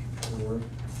 please. Or-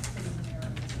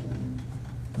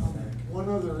 One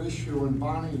other issue, and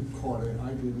Bonnie caught it, I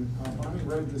didn't. Bonnie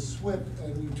read the SWIP,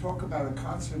 and you talk about a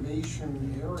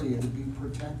conservation area to be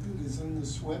protected is in the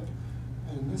SWIP,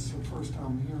 and this is the first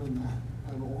time hearing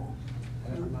that at all.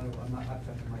 I'm not, I've got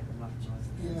the mic, I'm not.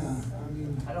 Yeah, I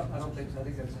mean. I don't think so, I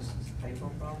think that's just a typo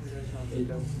probably, It-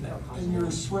 And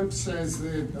your SWIP says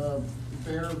that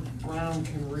bare ground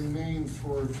can remain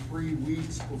for 3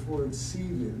 weeks before it's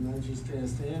seeded, and I just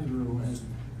asked Andrew, and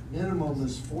minimum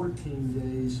is 14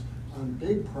 days. On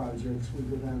big projects, we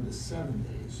go down to 7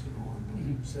 days, you know,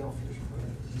 on sailfish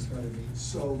projects.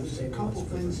 So there's a couple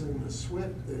things in the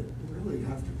SWIP that really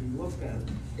have to be looked at.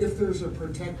 If there's a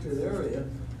protected area,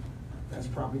 that's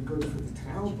probably good for the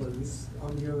town, but it's,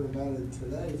 I'm hearing about it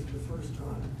today for the first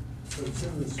time. So it's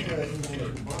in the SWIP, you know,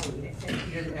 at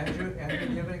Bonnie. Andrew,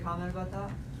 do you have any comment about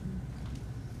that?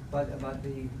 About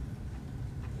the?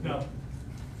 No,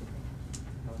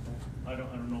 Okay. I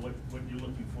don't know what you're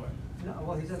looking for. No,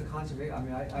 well, he said the conservation, I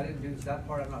mean, I didn't do, that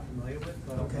part I'm not familiar with,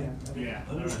 but okay. I mean- Yeah.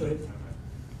 Understood.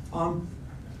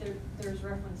 There's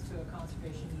reference to a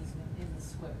conservation easement in the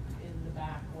SWIP, in the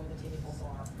back where the tables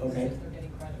are. Okay. If they're getting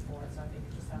credit for it, so I think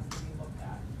it just has to be looked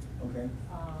at. Okay.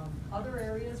 Other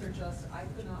areas are just, I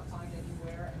could not find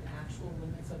anywhere an actual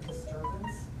limits of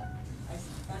disturbance. I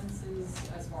see fences,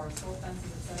 as far as silt fences,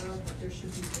 et cetera, but there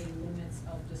should be a limits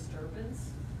of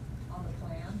disturbance on the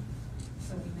plan,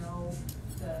 so we know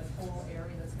the total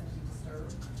area that's gonna be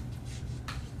disturbed.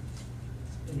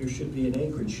 And there should be an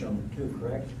acreage shown too,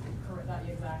 correct? Correct, that,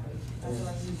 exactly, that's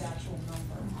what I need, the actual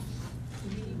number.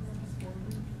 Do you need this for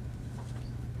me?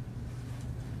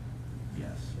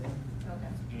 Yes.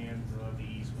 Okay. And the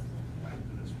easement, back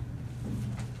to this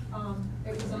one.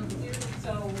 It was unclear,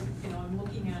 so, you know, I'm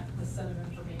looking at the set of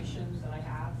information that I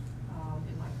have,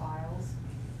 in my files,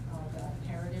 that I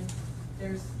inherited.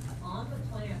 There's, on the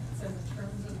plan, it says in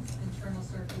terms of internal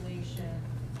circulation,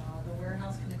 the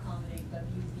warehouse can accommodate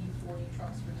WD-40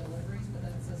 trucks for deliveries, but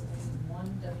then it says only one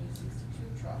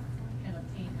W62 truck can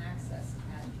obtain access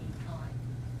at a time.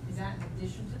 Is that in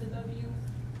addition to the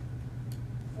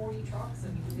W40 trucks? I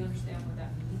mean, do we understand what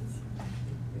that means?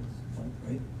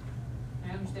 Right?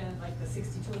 I understand like the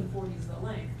 62 and 40 is the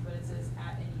length, but it says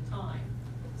at any time.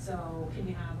 So can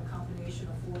you have a combination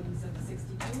of 40s and the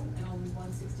 62 and only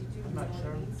one 62? I'm not You know what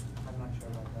sure, it means? I'm not sure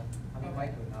about that. I mean,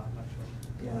 Mike would know, I'm not sure.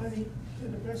 Bonnie, to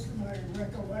the best of my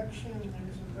recollection,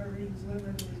 there's a very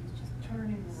limited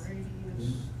turning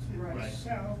radius to the Right.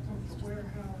 south of the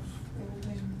warehouse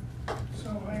building. So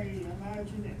I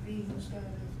imagine it means that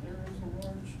if there is a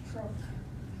large truck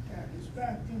that is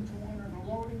backed into one of the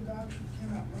loading docks, you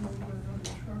cannot load another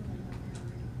truck in that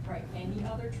area. Right, any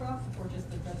other truck or just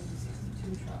the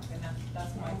W62 truck? And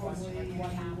that's my question, like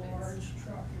what Probably a large happens?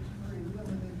 truck is very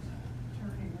limited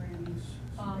turning radius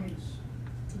space.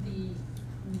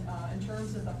 In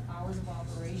terms of the hours of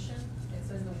operation, it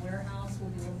says the warehouse will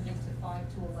be limited to 5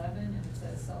 to 11, and it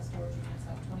says self-storage units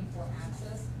have 24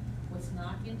 access. What's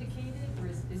not indicated, or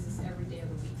is this every day of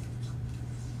the week?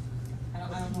 I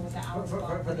don't know what the hours of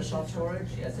operation. For the self-storage,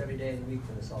 yes, every day of the week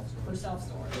for the self-storage. For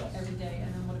self-storage, Yes. every day,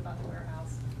 and then what about the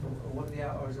warehouse? What are the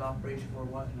hours of operation for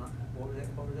what, what were they?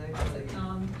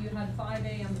 You had 5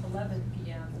 AM to 11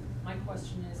 PM. My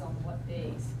question is on what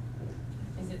days?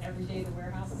 Is it every day the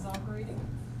warehouse is operating?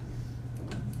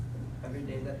 Every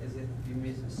day, that, is it, you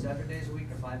mean 7 days a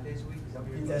week or 5 days a week? Is that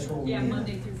what you're? That's what we Yeah, need.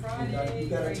 Monday through Friday. You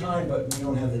got a right? time, but we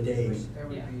don't have the days. It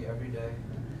would be every day.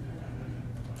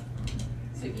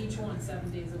 So each one, 7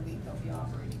 days a week, they'll be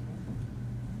operating.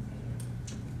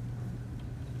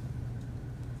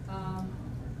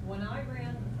 When I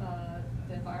ran,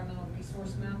 the environmental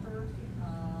resource mapper,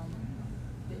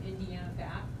 the Indiana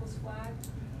bat was flagged.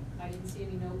 I didn't see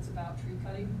any notes about tree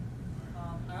cutting.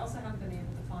 I also haven't been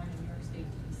able to find a New York State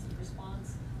DEC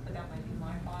response, but that might be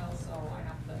my file, so I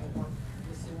have to work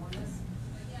with Sue on this.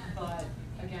 But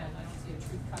again, I don't see a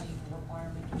tree cutting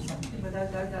requirement or something. But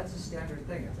that's a standard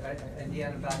thing.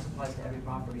 Indiana bat applies to every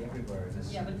property everywhere.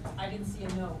 Yeah, but I didn't see a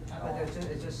note at all. But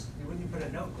it's just, you wouldn't put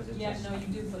a note, because it's Yeah, just. no, you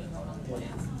do put a note on the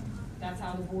plans. that's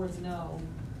how the boards know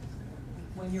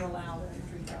when you're allowed to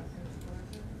tree cut.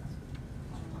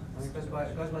 I mean, it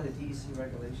goes by the DEC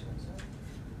regulations.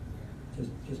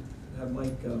 Just have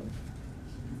Mike, put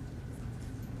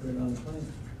it on the plan.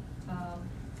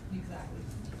 Exactly.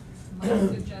 Mike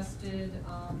suggested,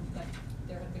 that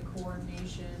there had been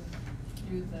coordination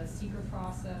through the seeker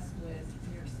process with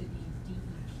New York City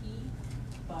DEP,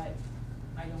 but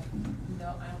I don't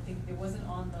think, it wasn't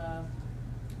on the,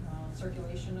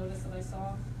 circulation notice that I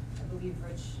saw. I believe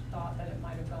Rich thought that it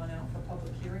might have gone out for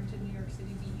public hearing to New York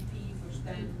City DEP, which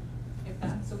then, if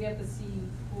that, so we have to see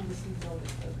who received notice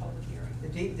for the public hearing. The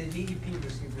DEP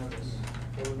received notice,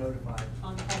 they were notified.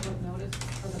 On the public notice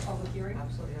for the public hearing?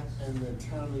 Absolutely, yes. And the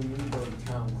town of Newburgh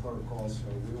town clerk also,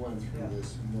 we went through Yeah.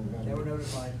 this in November. They were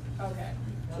notified. Okay.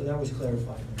 So that was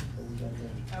clarified, but we got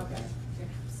that. Okay.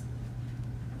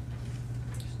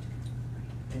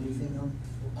 Anything else?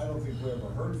 I don't think we ever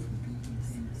heard from DEP,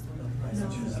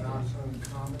 which is not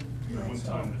uncommon. One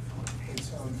time. It's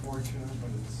unfortunate, but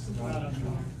it's not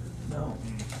uncommon. No.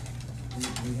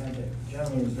 We had a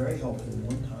gentleman who was very helpful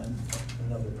one time,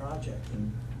 another project, and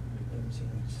we haven't seen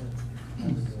him since.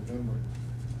 That was November.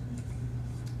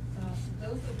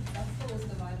 That's the list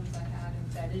of items I had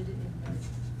embedded in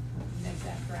the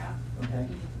exact draft. Okay.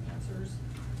 The answers.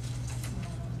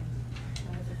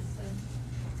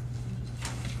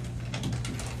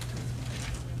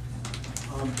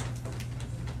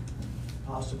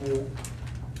 Possible,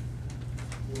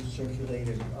 we'll circulate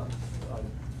a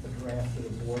draft to the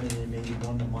board and then maybe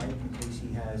one to Mike in case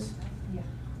he has, Yeah.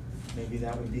 maybe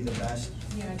that would be the best.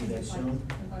 Yeah, I Do think that if I soon.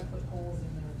 put holes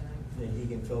in there, Then he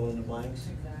can fill in the blanks.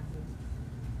 Exactly.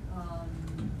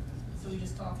 So we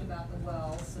just talked about the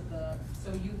wells,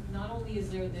 so you, not only is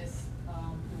there this,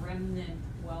 remnant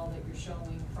well that you're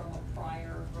showing from a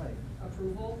prior Right.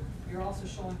 approval, you're also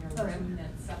showing your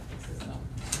remnant septic system.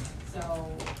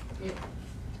 So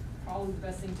probably the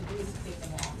best thing to do is to take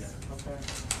them off. Okay.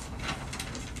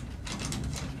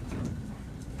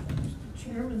 Mr.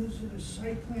 Chairman, is it a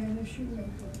site plan issue of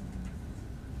the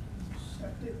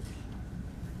septic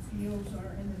fields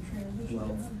are in the transition?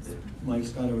 Well, Mike's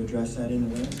got to address that in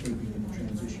the landscaping and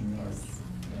transition yard.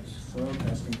 Soil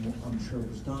testing, I'm sure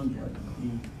was done, but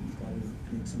he's got to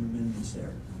make some amendments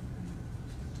there.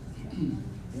 Yeah,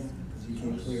 because he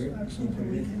can't clear it. That's he can't something put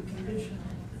we it can in. condition.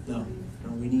 No,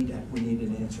 we need that, we need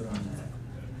an answer on that.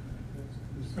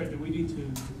 Fred, do we need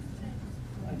to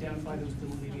identify those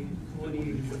delineated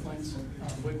wetlands,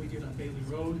 the way we did on Bailey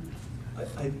Road?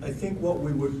 I think what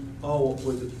we would, with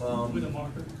With a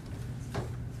marker?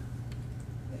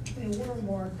 They were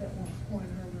marked at one point,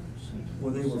 I remember seeing.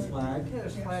 well, they were flagged. Yeah,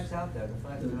 there's flags out there, the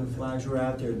flags are out The there. flags were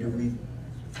out there, do we, Need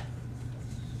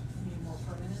more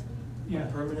permanently? Yeah.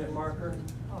 a permanent marker?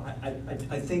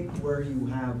 I think where you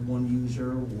have one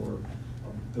user or a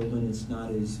building, it's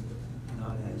not as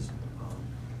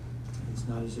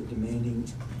a demanding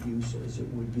use as it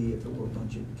would be if it were a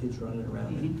bunch of kids running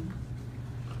around it.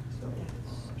 So,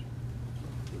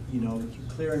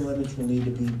 clearing limits will need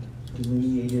to be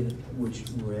delineated, which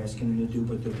we're asking them to do,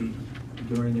 but they'll be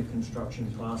during the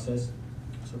construction process,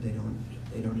 so they don't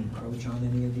encroach on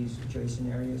any of these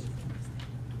adjacent areas.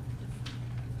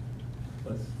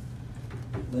 But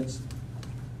let's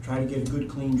try to get a good,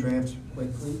 clean draft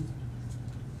quickly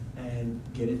and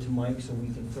get it to Mike so we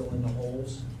can fill in the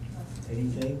holes,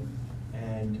 anything.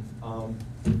 And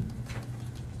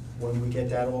when we get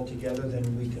that all together,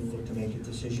 then we can look to make a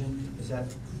decision. Is that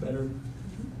better?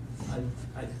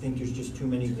 I think there's just too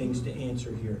many things to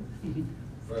answer here.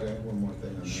 Fred, I have one more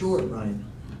thing on this. Sure, Ryan.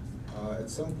 At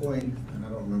some point, and I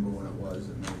don't remember when it was,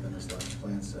 it may have been this last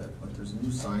plan set, but there's a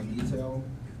new sign detail.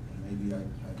 Maybe I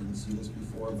didn't see this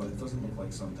before, but it doesn't look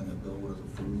like something that Bill would have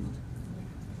approved.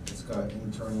 It's got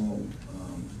internally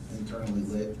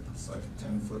lit, it's like a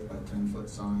 10-foot by 10-foot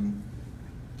sign.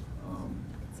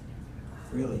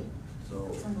 Really? So,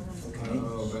 Okay. I don't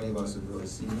know if any of us have really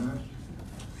seen that.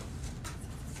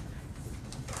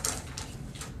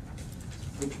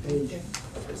 Which page?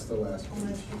 It's the last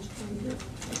page.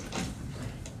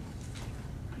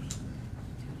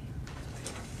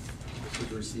 This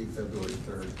was received February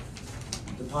 3rd.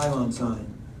 The pylon sign,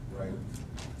 Right.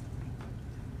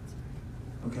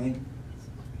 okay?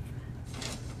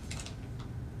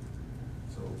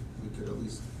 So we could at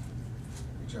least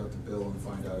reach out to Bill and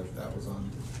find out if that was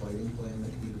on the lighting plan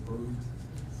that he'd approved,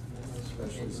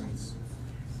 especially since.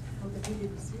 Oh, but he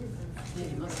didn't see it then. Yeah,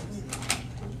 he must have seen it.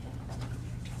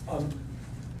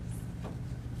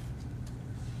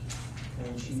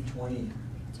 And sheet 20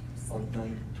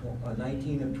 of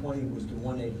 19 of 20 was the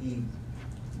one that he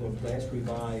looked last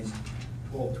revised,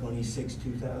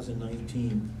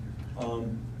 12/26/2019.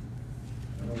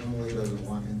 Illinois doesn't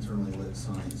want internally lit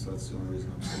signs, so that's the only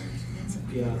reason I'm saying.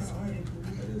 Yeah.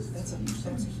 That is. That's a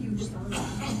huge sign.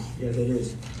 Yeah, that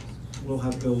is. We'll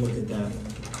have Bill look at that.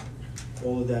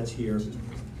 All of that's here.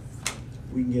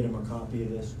 We can get him a copy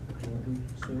of this, won't we,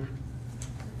 Sue?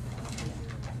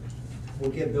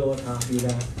 We'll get Bill a copy of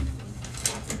that.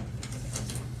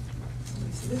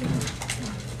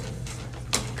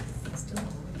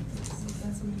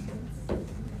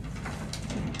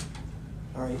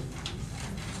 All right.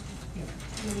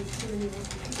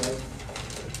 Okay.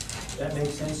 That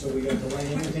makes sense, so we got the light,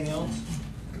 anything else?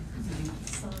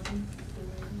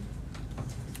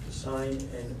 The sign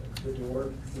and the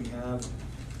door, we have.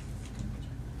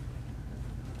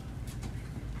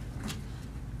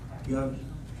 You have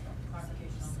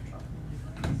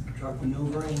truck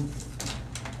maneuvering.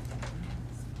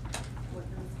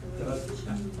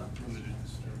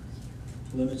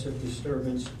 Limits of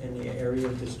disturbance and the area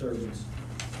of disturbance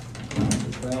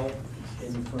as well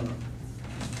in the front.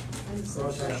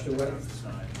 Crosshatch to wet,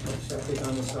 septic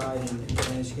on the side and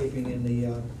landscaping in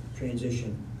the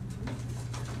transition.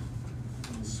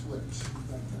 And the switch, you've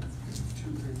got the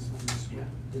 2 things on the switch.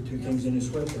 The 2 things in the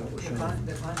SWIP that were The shown.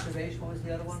 the conservation, what was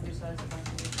the other one besides the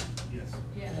conservation? Yes.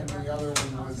 And the other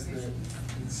one was that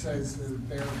it says that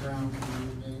bare ground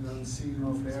can remain unseeded.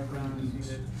 Oh, bare ground for 3 weeks,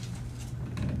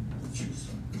 which is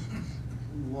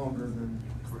longer than.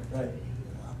 Right.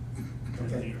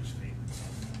 Okay. New York State.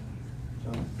 So,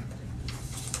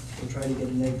 we'll try to get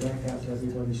a neg back out to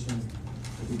everybody soon,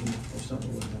 if we can have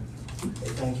something with that. Okay,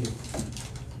 thank you.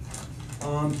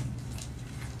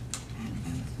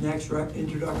 Next,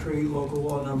 introductory local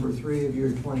law number 3 of year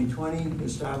 2020,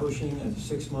 establishing a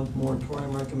 6-month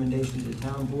moratorium recommendation to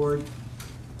town board.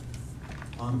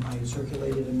 I had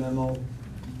circulated a memo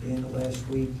in the last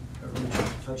week,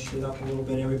 Rich touched it up a little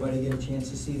bit. Everybody get a chance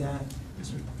to see that? Yes,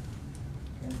 sir.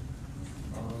 Okay.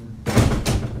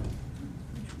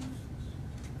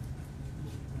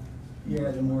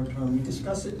 Yeah, the moratorium, we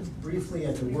discussed it briefly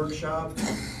at the workshop.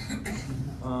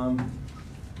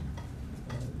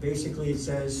 Basically, it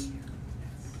says,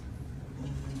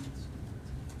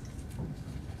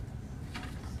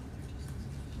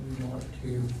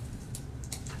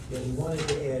 we wanted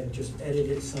to add, just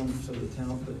edited some so the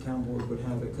town board would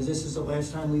have it, because this is the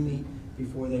last time we meet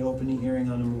before they open the hearing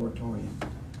on the moratorium.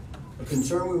 A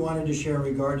concern we wanted to share in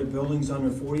regard to buildings under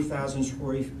 40,000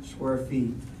 square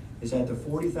feet is that the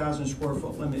 40,000 square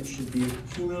foot limit should be a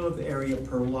cumulative area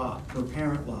per lot, per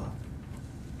parent lot.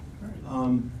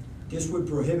 This would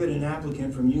prohibit an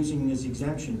applicant from using this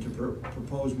exemption to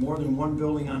propose more than 1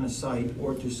 building on a site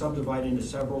or to subdivide into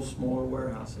several smaller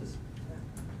warehouses.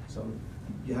 So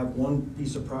you have 1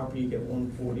 piece of property, you get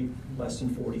 140, less than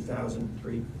 40,000,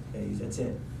 3 days, that's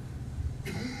it.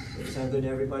 Does that sound good to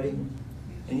everybody?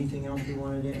 Anything else you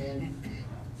wanted to add?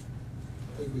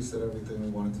 I think we said everything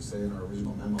we wanted to say in our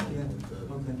original memo Yeah. with the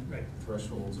Okay.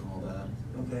 thresholds and all that.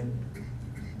 Okay.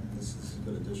 This is a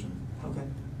good addition. Okay.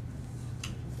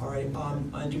 All right, I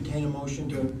entertain a motion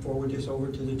to forward this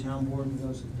over to the town board with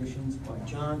those additions by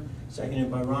John, seconded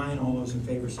by Ryan. All those in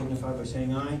favor signify by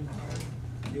saying aye.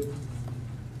 You.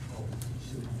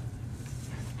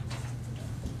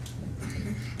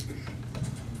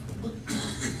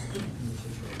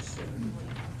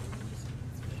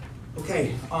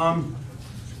 Okay,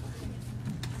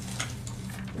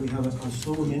 we have a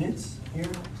slew of minutes here.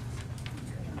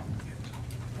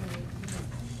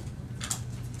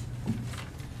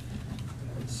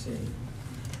 Let's see.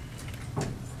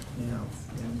 Now,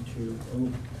 down to,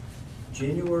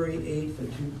 January 8th,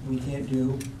 we can't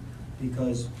do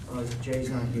because Jay's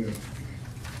not here.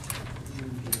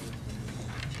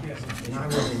 Yes. And I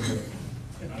wasn't here.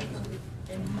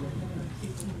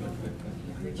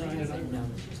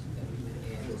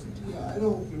 Yeah, I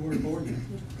don't. We weren't born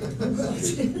I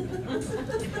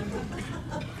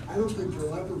don't think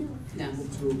you'll ever be able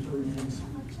to approve these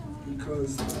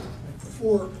because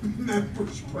 4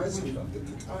 members present at the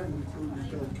time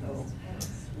included Bill Carroll.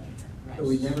 So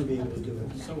we'd never be able to do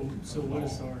it. So what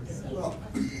is our? Well,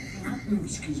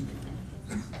 excuse me.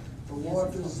 The law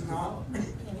does not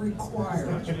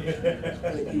require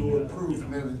that you approve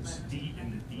minutes.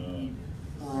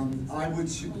 I would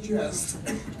suggest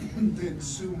that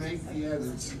Sue make the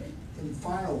edits and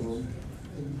file them,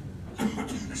 and,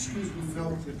 excuse me,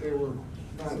 note that they were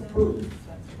not approved,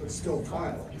 but still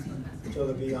file. So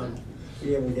they'll be able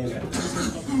to get it.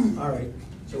 All right,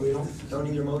 so we don't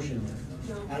need a motion.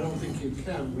 I don't think you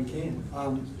can. We can.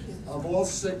 Of all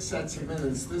 6 sets of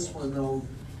minutes, this one though,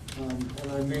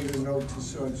 and I made a note to,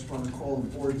 so I just want to call the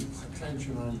board's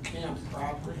attention on camp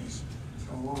properties,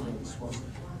 how long this was.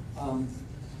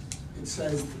 It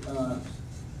says,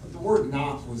 The word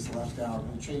 "not" was left out,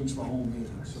 and changed the whole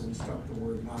meaning, so we stuck the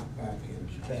word "not" back in.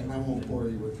 And I won't bore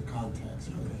you with the context,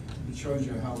 but it shows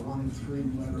you how one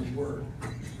 3-letter word.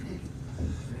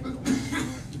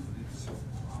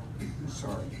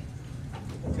 Sorry.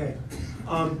 Okay,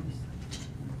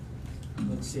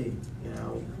 let's see,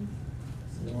 now,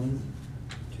 1,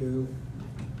 2,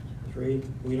 3,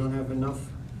 we don't have enough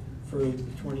for the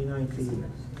 29th either,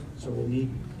 so we'll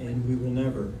need, and we will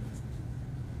never,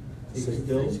 because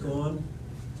Bill's gone.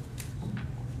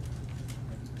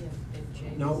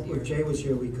 No, if Jay was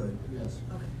here, we could. Yes.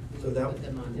 So that,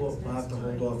 we'll have to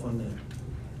hold off on that.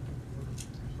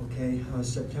 Okay,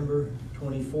 September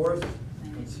 24th,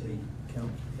 let's see,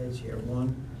 count heads here,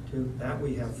 1, 2, that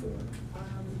we have 4.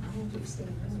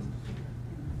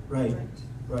 Right,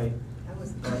 right.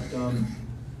 But,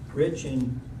 Rich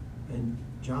and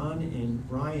John and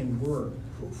Ryan were.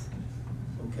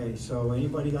 Okay, so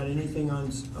anybody got anything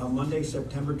on, Monday,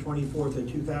 September 24th of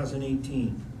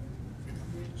 2018?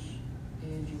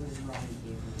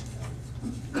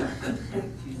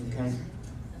 Okay,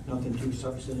 nothing too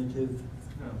substantive?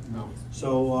 No.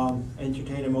 So,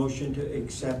 entertain a motion to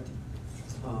accept,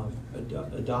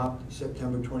 adopt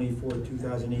September 24th,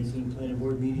 2018 Planning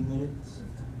Board meeting minutes.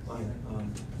 By,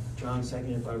 John,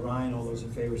 seconded by Ryan. All those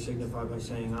in favor signify by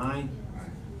saying aye.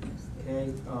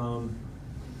 Okay,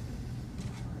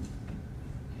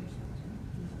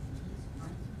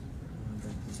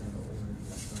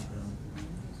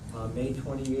 May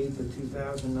 28th of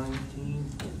 2019.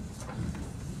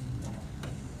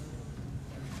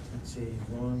 Let's see,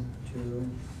 1, 2,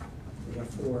 we got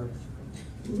 4.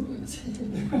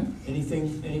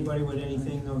 Anything, anybody with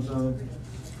anything of,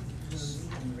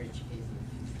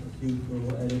 few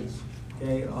little edits?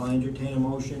 Okay, I'll entertain a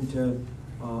motion to,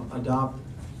 adopt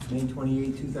May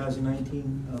 28,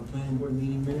 2019, Planning Board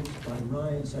meeting minutes by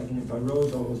Ryan, seconded by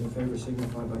Rose. All those in favor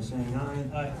signify by saying aye.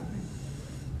 Aye.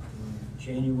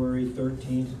 January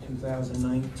 13th,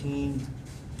 2019.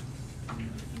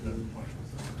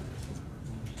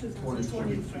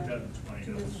 2020.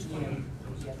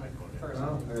 I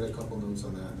had a couple notes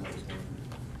on that, and that was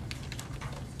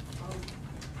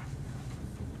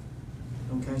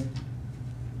one. Okay.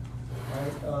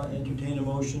 All right, entertain a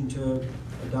motion to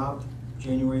adopt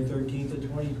January 13th of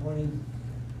 2020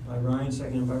 by Ryan,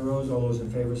 seconded by Rose. All those in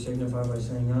favor signify by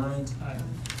saying aye. Aye.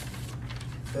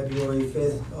 February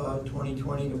 5th,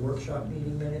 2020, the workshop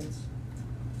meeting minutes.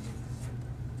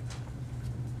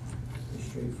 Pretty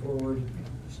straightforward,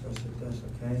 discuss it, that's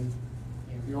okay.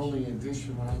 The only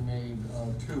addition I made,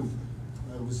 too,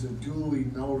 it was a duly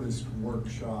noticed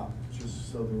workshop,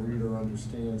 just so the reader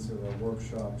understands that our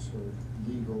workshops are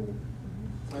legal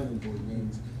planning board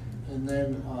meetings. And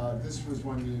then, this was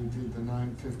when you did the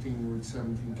 915 Route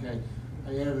 17K. I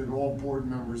added all board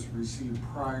members received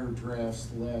prior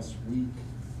drafts last week,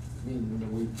 meaning the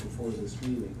week before this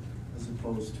meeting, as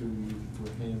opposed to you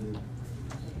were handed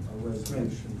a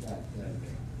resolution that day.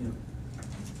 Yeah.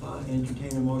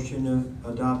 Entertain a motion to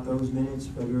adopt those minutes,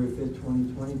 February 5th,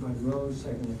 2020 by Rose,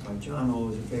 seconded by John. All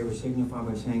those in favor signify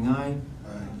by saying aye.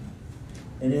 Aye.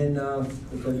 And then, the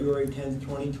February 10th,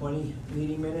 2020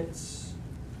 meeting minutes.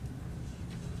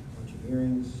 Bunch of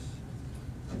hearings.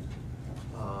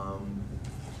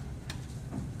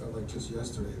 Felt like just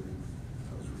yesterday,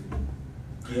 I was reading.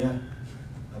 Yeah,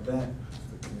 I bet.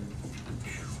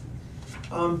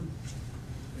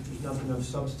 If there's nothing of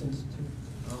substance to,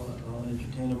 I'll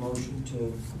entertain a motion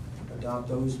to adopt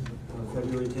those,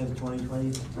 February 10th,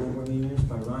 2020, planning board meeting minutes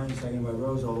by Ryan, seconded by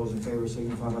Rose. All those in favor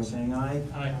signify by saying aye.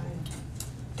 Aye.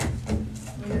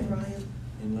 Okay.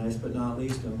 And last but not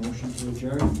least, a motion to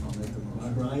adjourn. I'll make the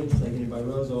motion. By Ryan, seconded by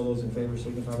Rose. All those in favor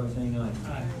signify by saying aye.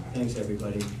 Aye. Thanks,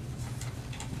 everybody.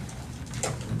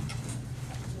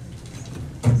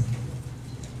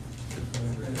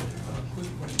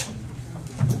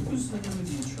 Who's the name of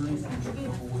the attorney from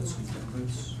Jehovah's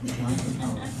Witnesses?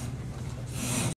 John?